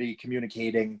difficulty it can be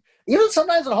communicating, even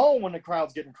sometimes at home when the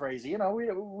crowd's getting crazy.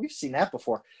 We've seen that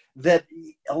before. That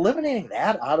eliminating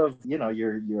that out of,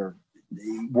 your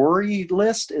worry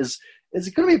list is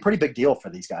going to be a pretty big deal for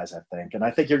these guys, I think. And I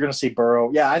think you're going to see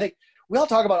Burrow. Yeah, I think we all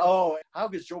talk about, oh, how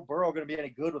is Joe Burrow going to be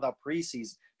any good without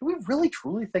preseason? Do we really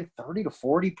truly think 30 to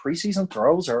 40 preseason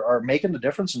throws are making the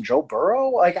difference in Joe Burrow?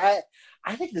 Like,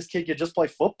 I think this kid could just play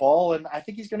football, and I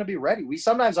think he's going to be ready. We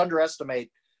sometimes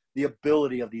underestimate the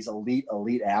ability of these elite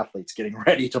athletes getting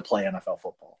ready to play NFL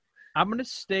football. I'm going to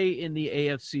stay in the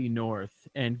AFC North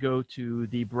and go to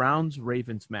the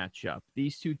Browns-Ravens matchup.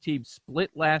 These two teams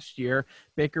split last year.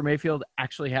 Baker Mayfield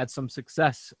actually had some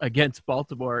success against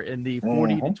Baltimore in the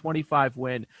 40-25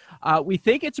 win. We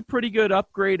think it's a pretty good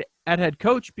upgrade at head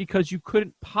coach because you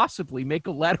couldn't possibly make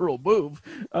a lateral move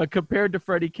compared to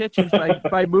Freddie Kitchens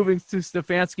by moving to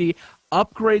Stefanski.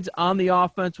 Upgrades on the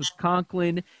offense with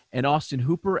Conklin and Austin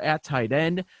Hooper at tight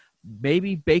end.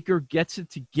 Maybe Baker gets it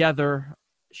together.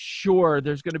 Sure,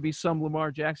 there's going to be some Lamar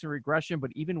Jackson regression,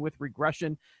 but even with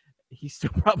regression, he's still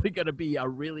probably going to be a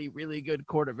really, really good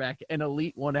quarterback, an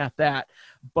elite one at that.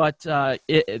 But the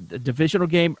divisional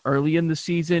game early in the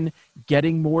season,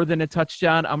 getting more than a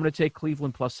touchdown, I'm going to take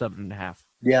Cleveland plus 7.5.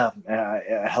 Yeah,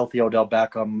 healthy Odell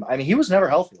Beckham. I mean, he was never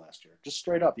healthy last year, just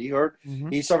straight up. He hurt.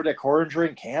 He suffered a core injury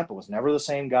in camp. It was never the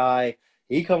same guy.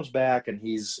 He comes back, and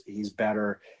he's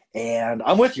better. And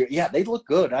I'm with you. Yeah, they look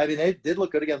good. I mean, they did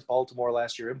look good against Baltimore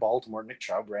last year in Baltimore. Nick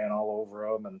Chubb ran all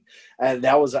over them. And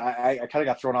that was – I kind of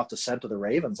got thrown off the scent of the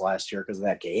Ravens last year because of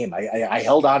that game. I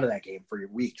held on to that game for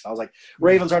weeks. I was like,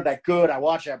 Ravens aren't that good. I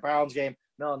watched that Browns game.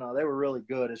 No, they were really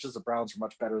good. It's just the Browns were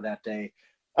much better that day.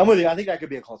 I'm with you. I think that could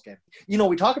be a close game. You know,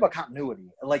 we talk about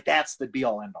continuity. Like, that's the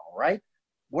be-all, end-all, right?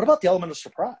 What about the element of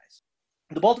surprise?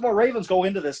 The Baltimore Ravens go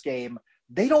into this game.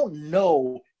 They don't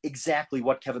know exactly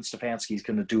what Kevin Stefanski is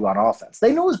going to do on offense.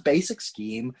 They know his basic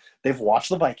scheme. They've watched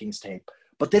the Vikings tape,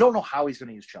 but they don't know how he's going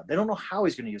to use Chubb. They don't know how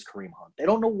he's going to use Kareem Hunt. They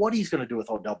don't know what he's going to do with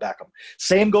Odell Beckham.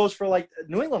 Same goes for, like,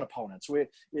 New England opponents. We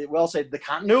all say the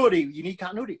continuity, you need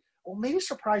continuity. Well, maybe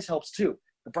surprise helps too.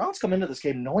 The Browns come into this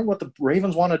game knowing what the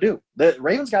Ravens want to do. The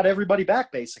Ravens got everybody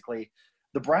back, basically.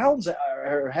 The Browns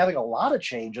are having a lot of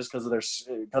changes because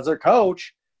of their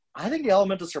coach. I think the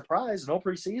element of surprise, no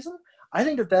preseason, I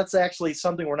think that's actually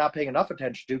something we're not paying enough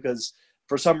attention to because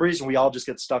for some reason we all just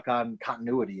get stuck on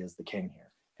continuity as the king here.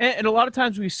 And a lot of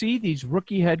times we see these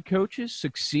rookie head coaches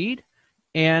succeed,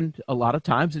 and a lot of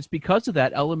times it's because of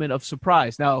that element of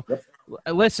surprise. Now,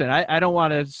 listen, I don't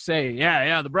want to say,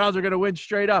 the Browns are going to win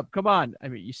straight up. Come on. I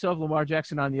mean, you still have Lamar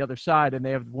Jackson on the other side, and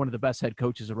they have one of the best head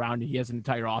coaches around. He has an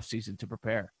entire offseason to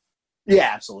prepare. Yeah,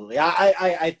 absolutely.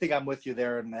 I think I'm with you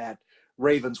there in that.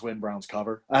 Ravens win, Browns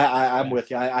cover. I'm with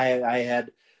you. I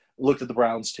had looked at the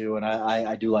Browns too, and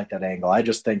I do like that angle. I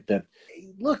just think that,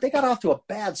 look, they got off to a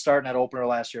bad start in that opener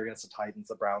last year against the Titans.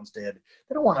 The Browns did.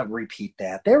 They don't want to repeat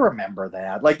that. They remember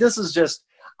that. Like, this is just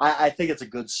I think it's a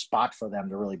good spot for them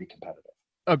to really be competitive.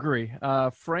 Agree.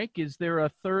 Frank, is there a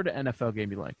third NFL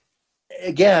game you like?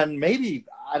 Again, maybe,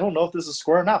 I don't know if this is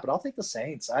square or not, but I'll take the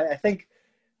Saints. I think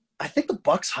the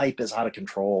Bucs hype is out of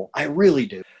control. I really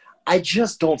do. I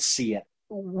just don't see it.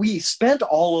 We spent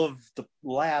all of the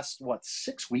last,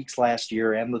 6 weeks last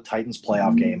year and the Titans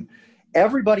playoff game.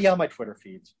 Everybody on my Twitter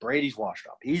feeds, Brady's washed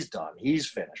up. He's done. He's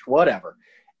finished. Whatever.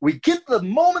 We get the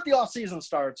moment the offseason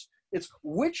starts, it's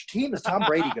which team is Tom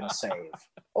Brady going to save?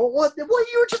 Oh, what you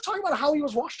were just talking about how he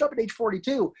was washed up at age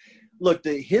 42. Look,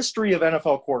 the history of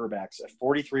NFL quarterbacks at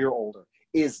 43 or older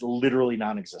is literally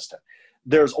non-existent.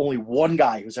 There's only one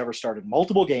guy who's ever started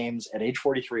multiple games at age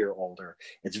 43 or older.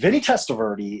 It's Vinny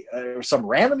Testaverde, some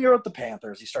random year at the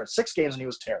Panthers. He started 6 games and he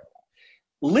was terrible.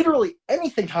 Literally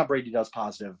anything Tom Brady does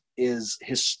positive is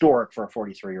historic for a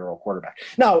 43-year-old quarterback.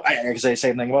 Now, I can say the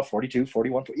same thing about 42,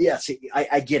 41. Yes,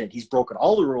 I get it. He's broken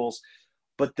all the rules,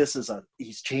 but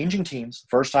he's changing teams.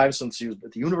 First time since he was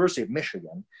at the University of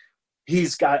Michigan.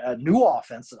 He's got a new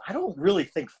offense that I don't really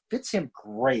think fits him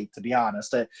great, to be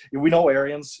honest. We know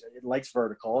Arians likes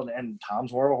vertical, and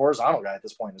Tom's more of a horizontal guy at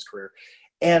this point in his career.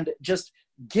 And just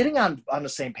getting on the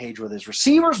same page with his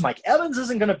receivers, Mike Evans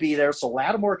isn't going to be there, so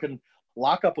Lattimore can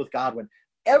lock up with Godwin.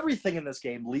 Everything in this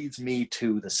game leads me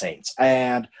to the Saints.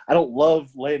 And I don't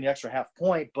love laying the extra half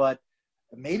point, but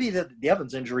maybe the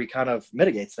Evans injury kind of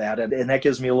mitigates that, and that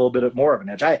gives me a little bit more of an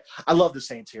edge. I love the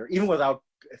Saints here, even without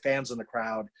fans in the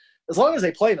crowd. As long as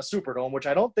they play in a Superdome, which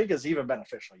I don't think is even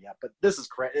beneficial yet, but this is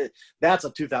that's a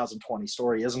 2020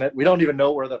 story, isn't it? We don't even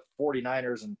know where the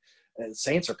 49ers and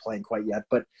Saints are playing quite yet.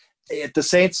 But if the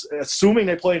Saints, assuming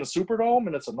they play in a Superdome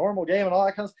and it's a normal game and all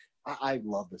that kind of stuff, I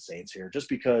love the Saints here just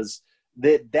because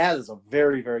that is a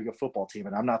very, very good football team,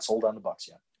 and I'm not sold on the Bucs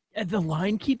yet. And the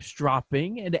line keeps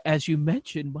dropping, and as you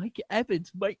mentioned, Mike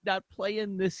Evans might not play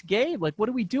in this game. Like, what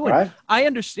are we doing? Right. I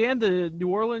understand the New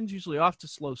Orleans usually off to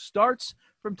slow starts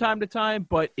from time to time,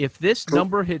 but if this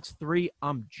number hits 3,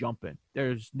 I'm jumping.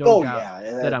 There's no doubt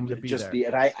that I'm going to be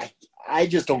there. And I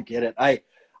just don't get it. I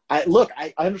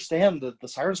understand the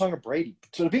siren song of Brady.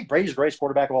 To be Brady's the greatest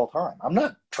quarterback of all time. I'm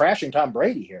not trashing Tom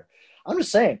Brady here. I'm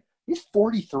just saying he's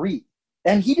 43.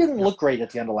 And he didn't look great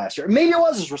at the end of last year. Maybe it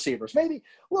was his receivers. Maybe,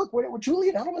 look,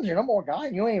 Julian Edelman's your number one guy,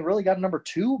 and you ain't really got a number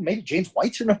 2. Maybe James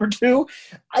White's your number 2.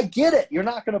 I get it. You're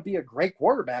not going to be a great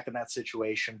quarterback in that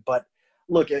situation. But,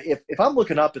 look, if I'm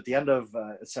looking up at the end of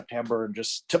September and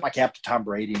just tip my cap to Tom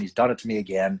Brady and he's done it to me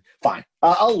again, fine.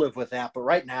 I'll live with that. But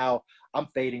right now, I'm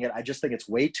fading it. I just think it's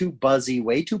way too buzzy,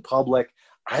 way too public.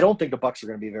 I don't think the Bucs are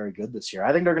going to be very good this year.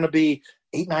 I think they're going to be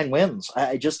 8-9 wins.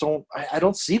 I just don't – I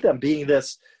don't see them being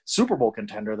this Super Bowl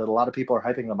contender that a lot of people are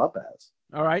hyping them up as.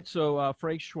 All right, so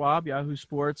Frank Schwab, Yahoo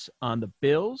Sports, on the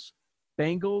Bills,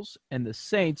 Bengals, and the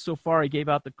Saints. So far, I gave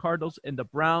out the Cardinals and the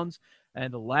Browns.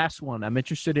 And the last one, I'm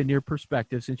interested in your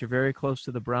perspective since you're very close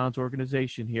to the Browns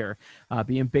organization here,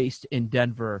 being based in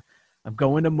Denver. I'm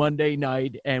going to Monday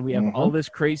night, and we have all this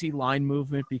crazy line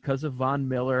movement because of Von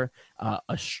Miller,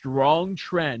 a strong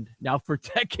trend now for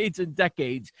decades and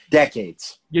decades.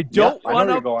 You don't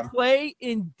want to play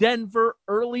in Denver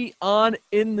early on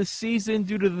in the season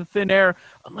due to the thin air,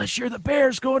 unless you're the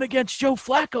Bears going against Joe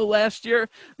Flacco last year.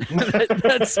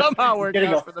 that somehow worked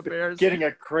out for the Bears. Getting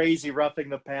a crazy roughing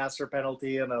the passer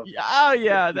penalty and a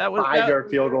that was 5-yard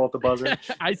field goal at the buzzer.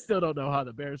 I still don't know how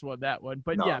the Bears won that one,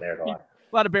 but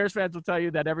a lot of Bears fans will tell you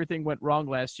that everything went wrong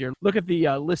last year. Look at the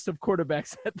list of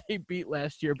quarterbacks that they beat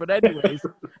last year. But anyways,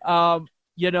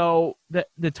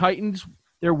 the Titans,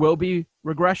 there will be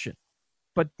regression.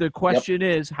 But the question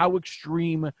is, how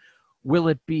extreme will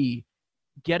it be?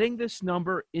 Getting this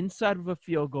number inside of a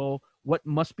field goal, what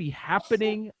must be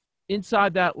happening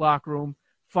inside that locker room,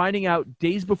 finding out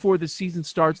days before the season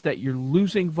starts that you're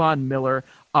losing Von Miller.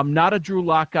 I'm not a Drew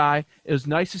Lock guy. It was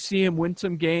nice to see him win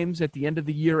some games at the end of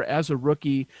the year as a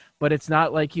rookie, but it's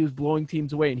not like he was blowing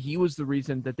teams away, and he was the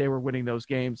reason that they were winning those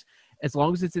games. As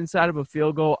long as it's inside of a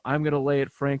field goal, I'm going to lay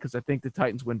it, Frank, because I think the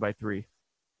Titans win by 3.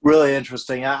 Really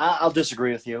interesting. I'll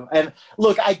disagree with you. And,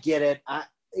 look, I get it.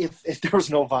 If there was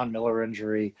no Von Miller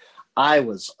injury, I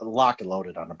was locked and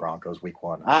loaded on the Broncos week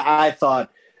 1. I thought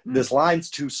this line's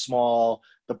too small.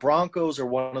 The Broncos are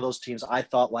one of those teams I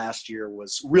thought last year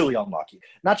was really unlucky.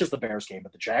 Not just the Bears game,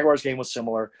 but the Jaguars game was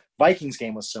similar. Vikings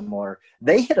game was similar.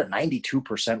 They hit a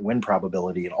 92% win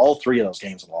probability in all 3 of those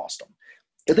games and lost them.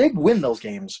 If they win those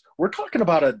games, we're talking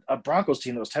about a Broncos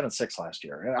team that was 10-6 last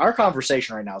year. And our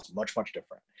conversation right now is much, much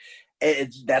different.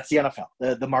 That's the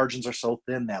NFL. The margins are so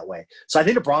thin that way. So I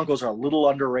think the Broncos are a little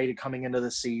underrated coming into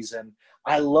the season.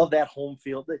 I love that home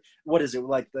field. What is it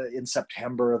like in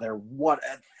September? They're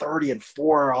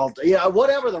 30-4.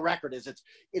 Whatever the record is,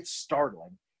 it's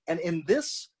startling. And in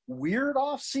this weird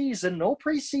off season, no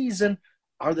preseason,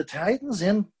 are the Titans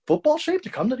in football shape to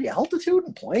come to the altitude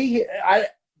and play?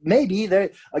 Maybe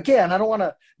I don't want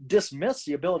to dismiss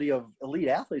the ability of elite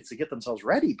athletes to get themselves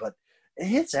ready, but it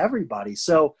hits everybody.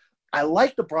 So I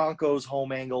like the Broncos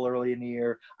home angle early in the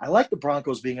year. I like the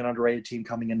Broncos being an underrated team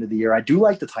coming into the year. I do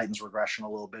like the Titans regression a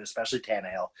little bit, especially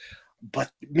Tannehill.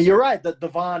 But you're right. The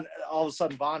Von, all of a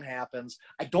sudden Von happens.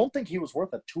 I don't think he was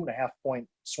worth a 2.5-point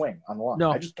swing on the line.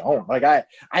 No. I just don't. Like I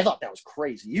thought that was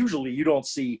crazy. Usually you don't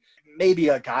see maybe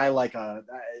a guy like a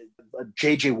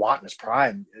J.J. Watt in his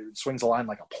prime swings a line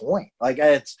like a point. Like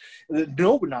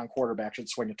no non-quarterback should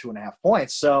swing at 2.5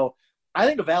 points. So I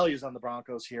think the value is on the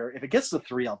Broncos here. If it gets to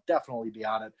 3, I'll definitely be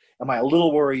on it. Am I a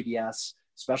little worried? Yes,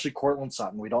 especially Courtland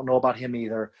Sutton. We don't know about him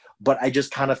either. But I just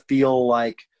kind of feel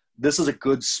like this is a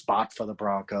good spot for the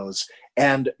Broncos.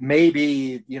 And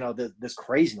maybe, this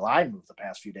crazy line move the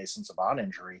past few days since the Von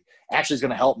injury actually is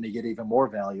going to help me get even more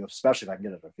value, especially if I can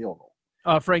get it at a field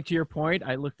goal. Frank, to your point,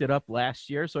 I looked it up last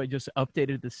year, so I just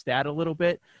updated the stat a little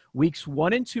bit. Weeks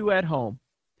 1 and 2 at home.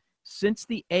 Since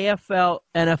the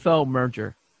AFL-NFL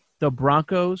merger, the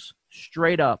Broncos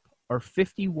straight up are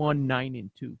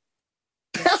 51-9-2.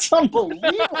 That's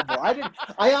unbelievable.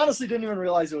 I honestly didn't even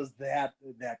realize it was that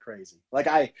crazy. Like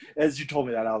as you told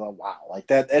me that, I was like, wow, like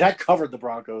that. And I covered the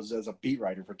Broncos as a beat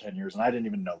writer for 10 years, and I didn't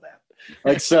even know that.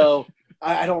 Like, so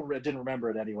I didn't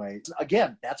remember it anyway.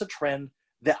 Again, that's a trend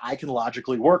that I can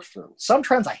logically work through. Some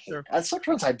trends I hate. Sure. Some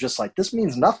trends I'm just like, this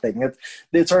means nothing.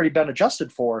 It's already been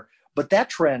adjusted for. But that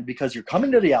trend, because you're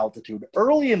coming to the altitude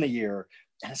early in the year,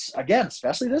 and again,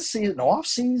 especially this season, no off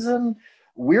season,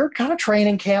 weird kind of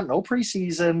training camp, no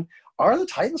preseason. Are the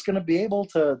Titans going to be able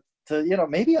to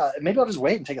maybe I'll just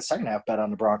wait and take a second half bet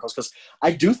on the Broncos because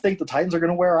I do think the Titans are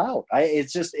going to wear out.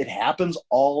 It happens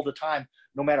all the time.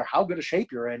 No matter how good a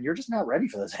shape you're in, you're just not ready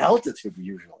for this altitude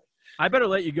usually. I better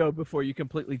let you go before you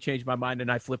completely change my mind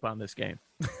and I flip on this game.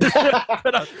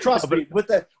 Trust me, with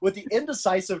the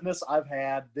indecisiveness I've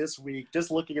had this week,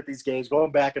 just looking at these games,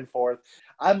 going back and forth,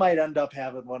 I might end up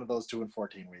having one of those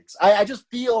 2-14 weeks. I just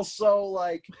feel so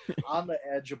like on the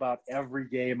edge about every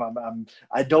game.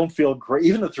 I don't feel great.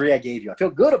 Even the 3 I gave you, I feel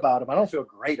good about them. I don't feel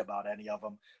great about any of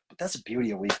them. But that's the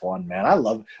beauty of week 1, man. I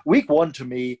love week 1 to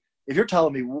me. If you're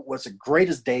telling me what's the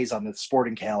greatest days on the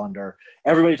sporting calendar,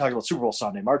 everybody talks about Super Bowl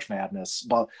Sunday, March Madness.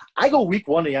 But I go week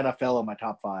 1 of the NFL in my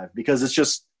top 5 because it's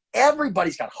just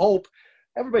everybody's got hope.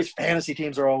 Everybody's fantasy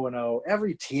teams are 0-0.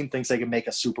 Every team thinks they can make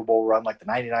a Super Bowl run like the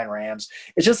 99 Rams.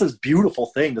 It's just this beautiful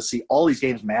thing to see all these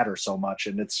games matter so much.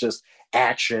 And it's just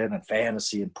action and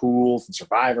fantasy and pools and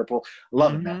survivor pool.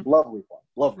 Love it, man. Love week 1.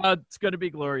 Love it. It's going to be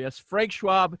glorious. Frank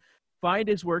Schwab. Find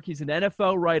his work. He's an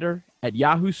NFL writer at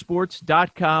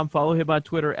yahoosports.com. Follow him on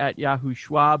Twitter at Yahoo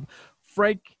Schwab.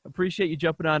 Frank, appreciate you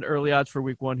jumping on early odds for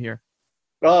week 1 here.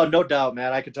 Oh, no doubt,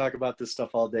 man. I could talk about this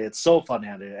stuff all day. It's so fun to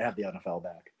have the NFL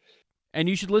back. And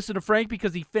you should listen to Frank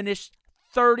because he finished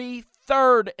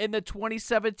 33rd in the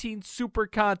 2017 Super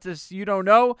Contest. You don't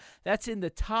know? That's in the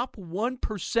top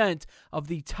 1% of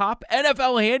the top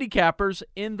NFL handicappers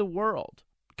in the world.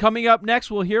 Coming up next,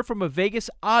 we'll hear from a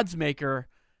Vegas odds maker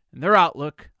and their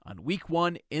outlook on week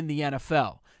 1 in the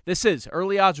NFL. This is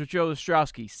Early Odds with Joe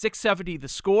Ostrowski, 670 The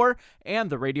Score, and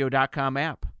the Radio.com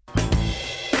app.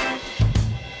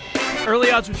 Early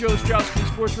Odds with Joe Ostrowski,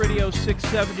 Sports Radio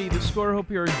 670 The Score.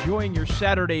 Hope you're enjoying your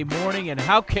Saturday morning, and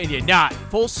how can you not?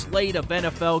 Full slate of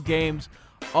NFL games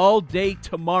all day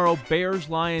tomorrow,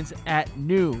 Bears-Lions at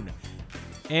noon.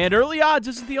 And Early Odds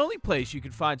isn't the only place you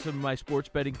can find some of my sports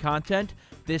betting content.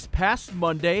 This past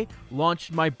Monday,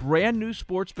 launched my brand new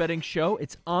sports betting show.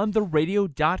 It's on the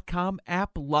Radio.com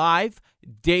app live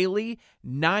daily,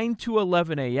 9 to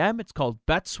 11 a.m. It's called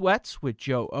Bet Sweats with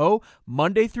Joe O,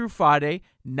 Monday through Friday,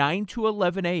 9 to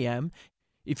 11 a.m.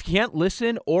 If you can't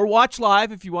listen or watch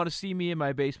live, if you want to see me in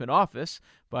my basement office,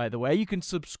 by the way, you can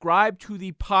subscribe to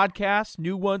the podcast.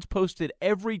 New ones posted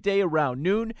every day around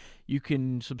noon. You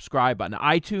can subscribe on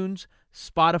iTunes,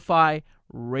 Spotify,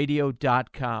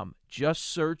 Radio.com. Just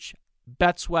search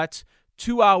Bet Sweats,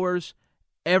 2 hours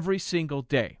every single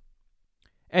day.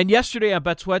 And yesterday on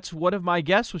Bet Sweats, one of my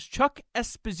guests was Chuck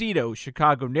Esposito,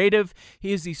 Chicago native.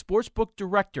 He is the sportsbook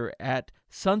director at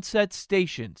Sunset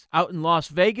Stations out in Las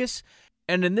Vegas.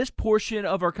 And in this portion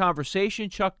of our conversation,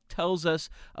 Chuck tells us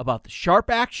about the sharp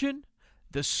action,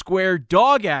 the square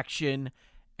dog action,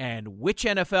 and which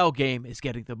NFL game is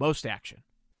getting the most action.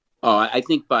 I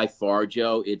think by far,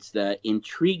 Joe, it's the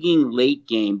intriguing late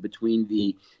game between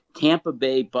the Tampa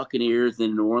Bay Buccaneers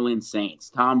and New Orleans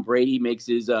Saints. Tom Brady makes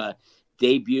his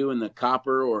debut in the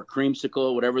copper or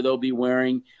creamsicle, whatever they'll be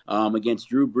wearing, against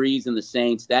Drew Brees and the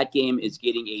Saints. That game is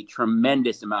getting a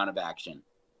tremendous amount of action.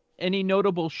 Any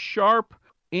notable sharp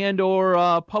and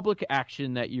or public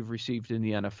action that you've received in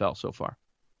the NFL so far?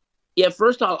 Yeah,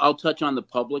 first I'll touch on the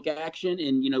public action,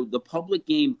 and the public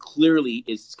game clearly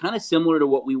is kind of similar to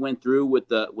what we went through with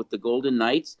the Golden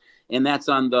Knights, and that's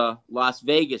on the Las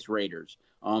Vegas Raiders.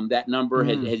 That number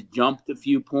has jumped a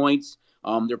few points.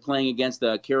 They're playing against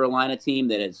a Carolina team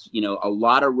that has a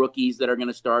lot of rookies that are going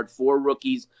to start. 4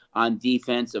 rookies on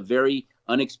defense, a very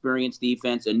unexperienced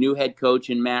defense, a new head coach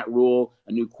in Matt Rule,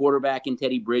 a new quarterback in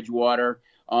Teddy Bridgewater.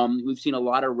 We've seen a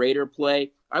lot of Raider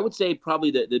play. I would say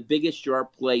probably the biggest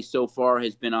sharp play so far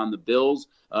has been on the Bills.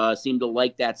 Seem to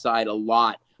like that side a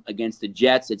lot against the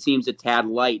Jets. It seems a tad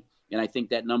light, and I think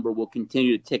that number will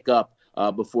continue to tick up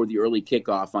before the early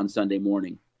kickoff on Sunday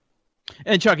morning.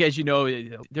 And Chuck, as you know,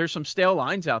 there's some stale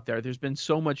lines out there. There's been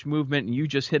so much movement, and you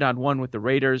just hit on one with the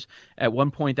Raiders. At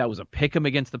one point, that was a pick-em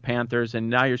against the Panthers, and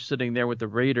now you're sitting there with the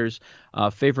Raiders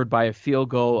favored by a field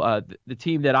goal. The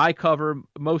team that I cover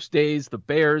most days, the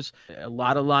Bears, a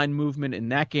lot of line movement in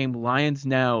that game. Lions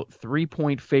now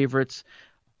 3-point favorites.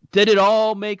 Did it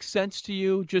all make sense to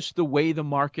you, just the way the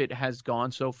market has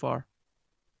gone so far?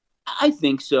 I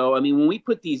think so. I mean, when we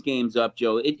put these games up,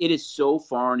 Joe, it is so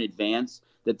far in advance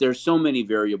that there's so many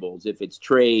variables. If it's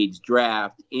trades,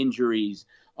 draft, injuries,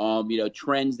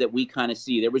 trends that we kind of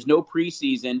see. There was no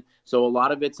preseason, so a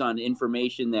lot of it's on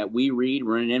information that we read.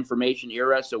 We're in an information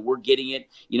era, so we're getting it,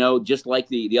 just like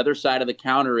the other side of the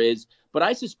counter is. But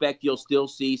I suspect you'll still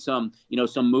see some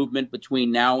movement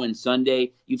between now and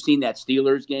Sunday. You've seen that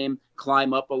Steelers game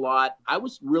climb up a lot. I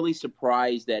was really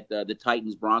surprised at the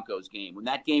Titans-Broncos game. When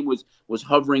that game was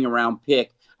hovering around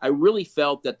pick, I really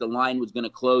felt that the line was going to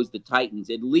close the Titans,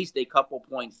 at least a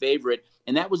couple-point favorite,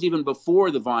 and that was even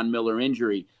before the Von Miller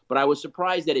injury. But I was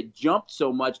surprised that it jumped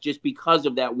so much just because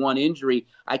of that one injury.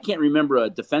 I can't remember a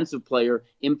defensive player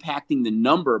impacting the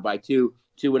number by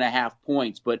 2.5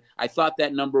 points, but I thought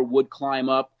that number would climb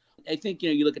up. I think,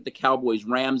 you look at the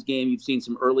Cowboys-Rams game, you've seen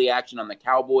some early action on the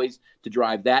Cowboys to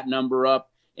drive that number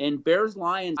up. And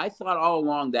Bears-Lions, I thought all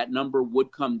along that number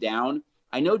would come down.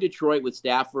 I know Detroit with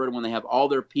Stafford, when they have all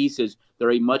their pieces,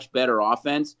 they're a much better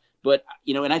offense. But,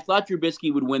 and I thought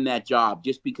Trubisky would win that job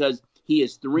just because he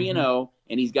is 3-0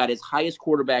 and he's got his highest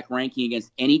quarterback ranking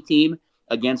against any team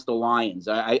against the Lions.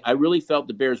 I really felt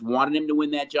the Bears wanted him to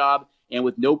win that job, and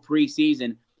with no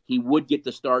preseason, he would get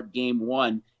to start game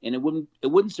one. And it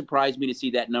wouldn't surprise me to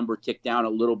see that number tick down a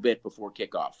little bit before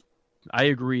kickoff. I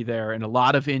agree there, and a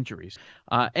lot of injuries.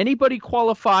 Anybody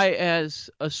qualify as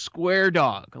a square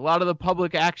dog? A lot of the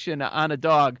public action on a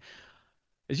dog.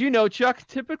 As you know, Chuck,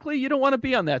 typically you don't want to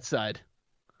be on that side.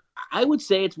 I would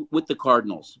say it's with the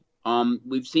Cardinals.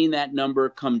 We've seen that number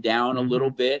come down a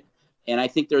little bit, and I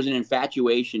think there's an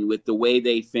infatuation with the way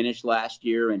they finished last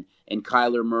year and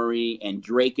Kyler Murray and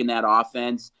Drake in that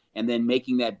offense, and then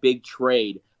making that big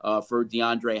trade for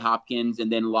DeAndre Hopkins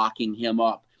and then locking him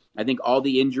up. I think all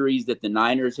the injuries that the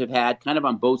Niners have had kind of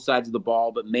on both sides of the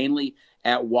ball, but mainly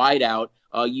at wideout,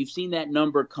 you've seen that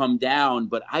number come down,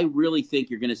 but I really think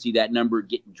you're going to see that number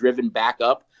get driven back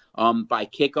up by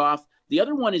kickoff. The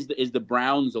other one is the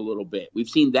Browns a little bit. We've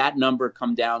seen that number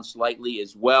come down slightly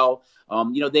as well.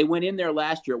 They went in there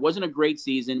last year. It wasn't a great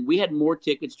season. We had more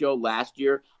tickets, Joe, last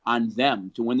year on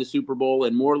them to win the Super Bowl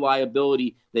and more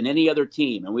liability than any other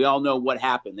team. And we all know what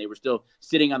happened. They were still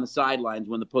sitting on the sidelines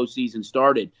when the postseason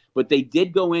started. But they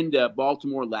did go into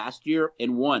Baltimore last year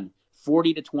and won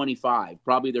 40-25,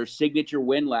 probably their signature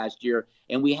win last year.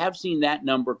 And we have seen that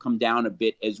number come down a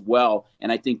bit as well.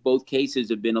 And I think both cases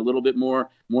have been a little bit more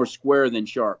square than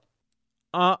sharp.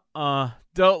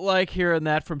 Don't like hearing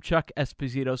that from Chuck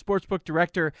Esposito, sportsbook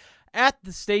director at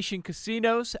the Station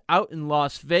Casinos out in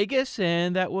Las Vegas.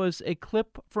 And that was a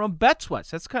clip from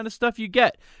BetSweats. That's the kind of stuff you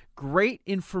get. Great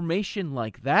information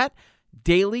like that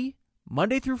daily,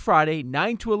 Monday through Friday,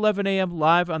 9 to 11 a.m.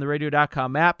 live on the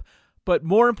radio.com app. But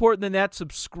more important than that,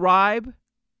 subscribe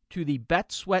to the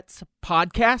BetSweats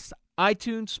podcast,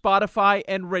 iTunes, Spotify,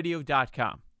 and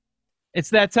radio.com.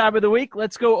 It's that time of the week.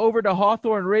 Let's go over to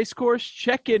Hawthorne Racecourse,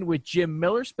 check in with Jim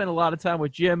Miller. Spent a lot of time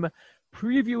with Jim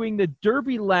previewing the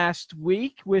Derby last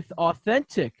week with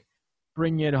Authentic.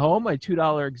 Bringing it home, a $2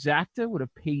 exacta would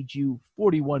have paid you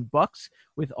 $41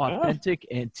 with Authentic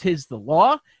and Tis the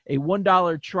Law. A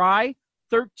 $1 try,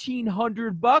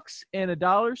 $1,300, and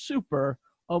 $1 super,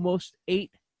 almost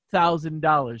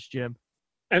 $8,000, Jim.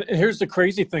 And here's the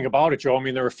crazy thing about it, Joe. I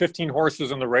mean, there were 15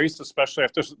 horses in the race, especially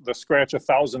after the scratch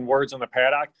 1,000 words in the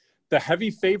paddock. The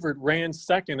heavy favorite ran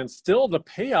second, and still the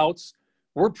payouts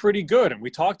were pretty good. And we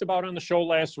talked about on the show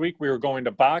last week, we were going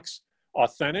to box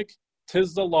Authentic,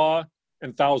 Tis the Law,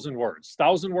 and 1,000 words.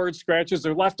 1,000 word scratches.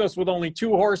 They left us with only 2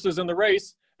 horses in the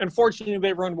race. And fortunately,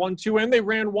 they run 1-2, and they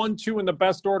ran 1-2 in the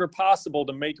best order possible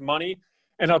to make money.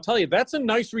 And I'll tell you, that's a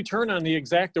nice return on the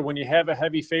exacta when you have a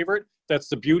heavy favorite. That's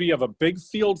the beauty of a big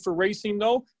field for racing,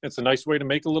 though. It's a nice way to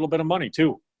make a little bit of money,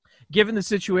 too. Given the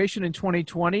situation in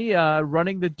 2020,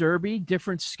 running the Derby,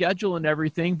 different schedule and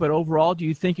everything, but overall, do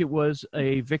you think it was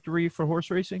a victory for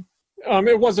horse racing?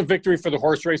 It was a victory for the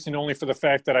horse racing, only for the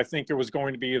fact that I think it was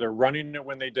going to be either running it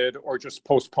when they did or just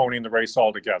postponing the race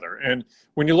altogether. And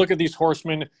when you look at these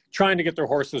horsemen trying to get their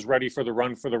horses ready for the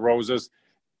Run for the Roses,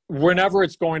 whenever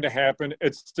it's going to happen,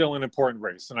 it's still an important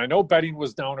race. And I know betting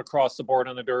was down across the board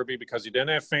on the Derby because you didn't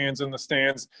have fans in the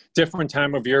stands, different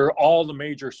time of year, all the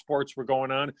major sports were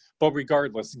going on. But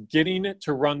regardless, getting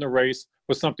to run the race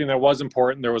was something that was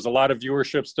important. There was a lot of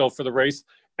viewership still for the race.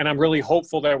 And I'm really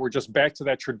hopeful that we're just back to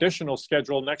that traditional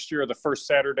schedule next year, the first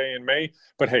Saturday in May.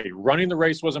 But hey, running the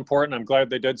race was important. I'm glad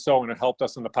they did so, and it helped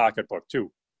us in the pocketbook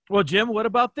too. Well, Jim, what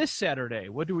about this Saturday?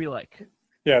 What do we like?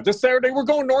 Yeah, this Saturday, we're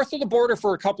going north of the border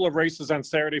for a couple of races on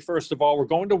Saturday. First of all, we're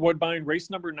going to Woodbine, race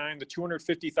number 9, the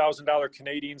 $250,000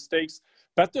 Canadian Stakes.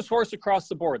 Bet this horse across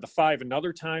the board. The 5,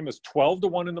 another time, is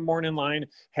 12-1 in the morning line.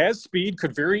 Has speed,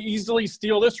 could very easily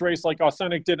steal this race like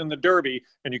Authentic did in the Derby,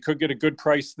 and you could get a good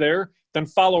price there. Then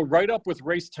follow right up with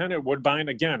race 10 at Woodbine.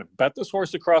 Again, bet this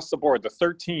horse across the board. The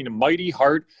 13, Mighty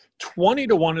Heart,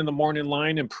 20-1 in the morning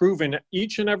line, improving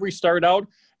each and every start out.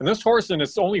 And this horse, in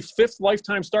its only 5th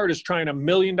lifetime start, is trying a $1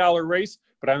 million race,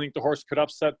 but I think the horse could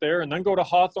upset there. And then go to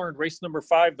Hawthorne, race number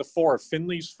 5, the 4,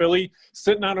 Finley's Filly,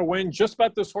 sitting on a win. Just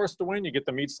bet this horse to win. You get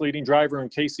the meets leading driver in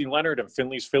Casey Leonard, and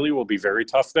Finley's Filly will be very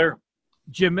tough there.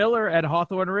 Jim Miller at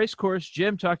Hawthorne Racecourse.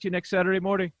 Jim, talk to you next Saturday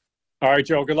morning. All right,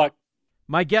 Joe. Good luck.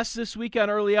 My guests this week on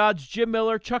Early Odds, Jim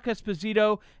Miller, Chuck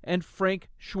Esposito, and Frank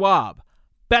Schwab.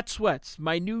 Bet Sweats,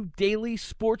 my new daily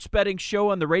sports betting show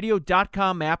on the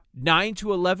radio.com app, 9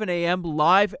 to 11 a.m.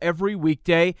 live every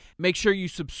weekday. Make sure you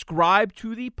subscribe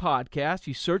to the podcast.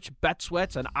 You search Bet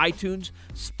Sweats on iTunes,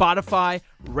 Spotify,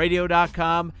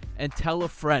 radio.com, and tell a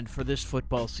friend for this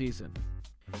football season.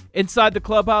 Inside the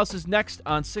Clubhouse is next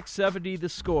on 670 The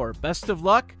Score. Best of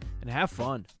luck and have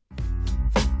fun.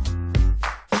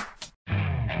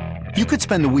 You could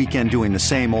spend the weekend doing the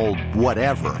same old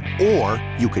whatever, or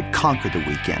you could conquer the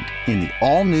weekend in the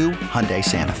all-new Hyundai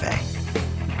Santa Fe.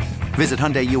 Visit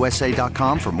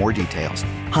HyundaiUSA.com for more details.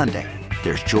 Hyundai,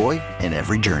 there's joy in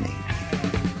every journey.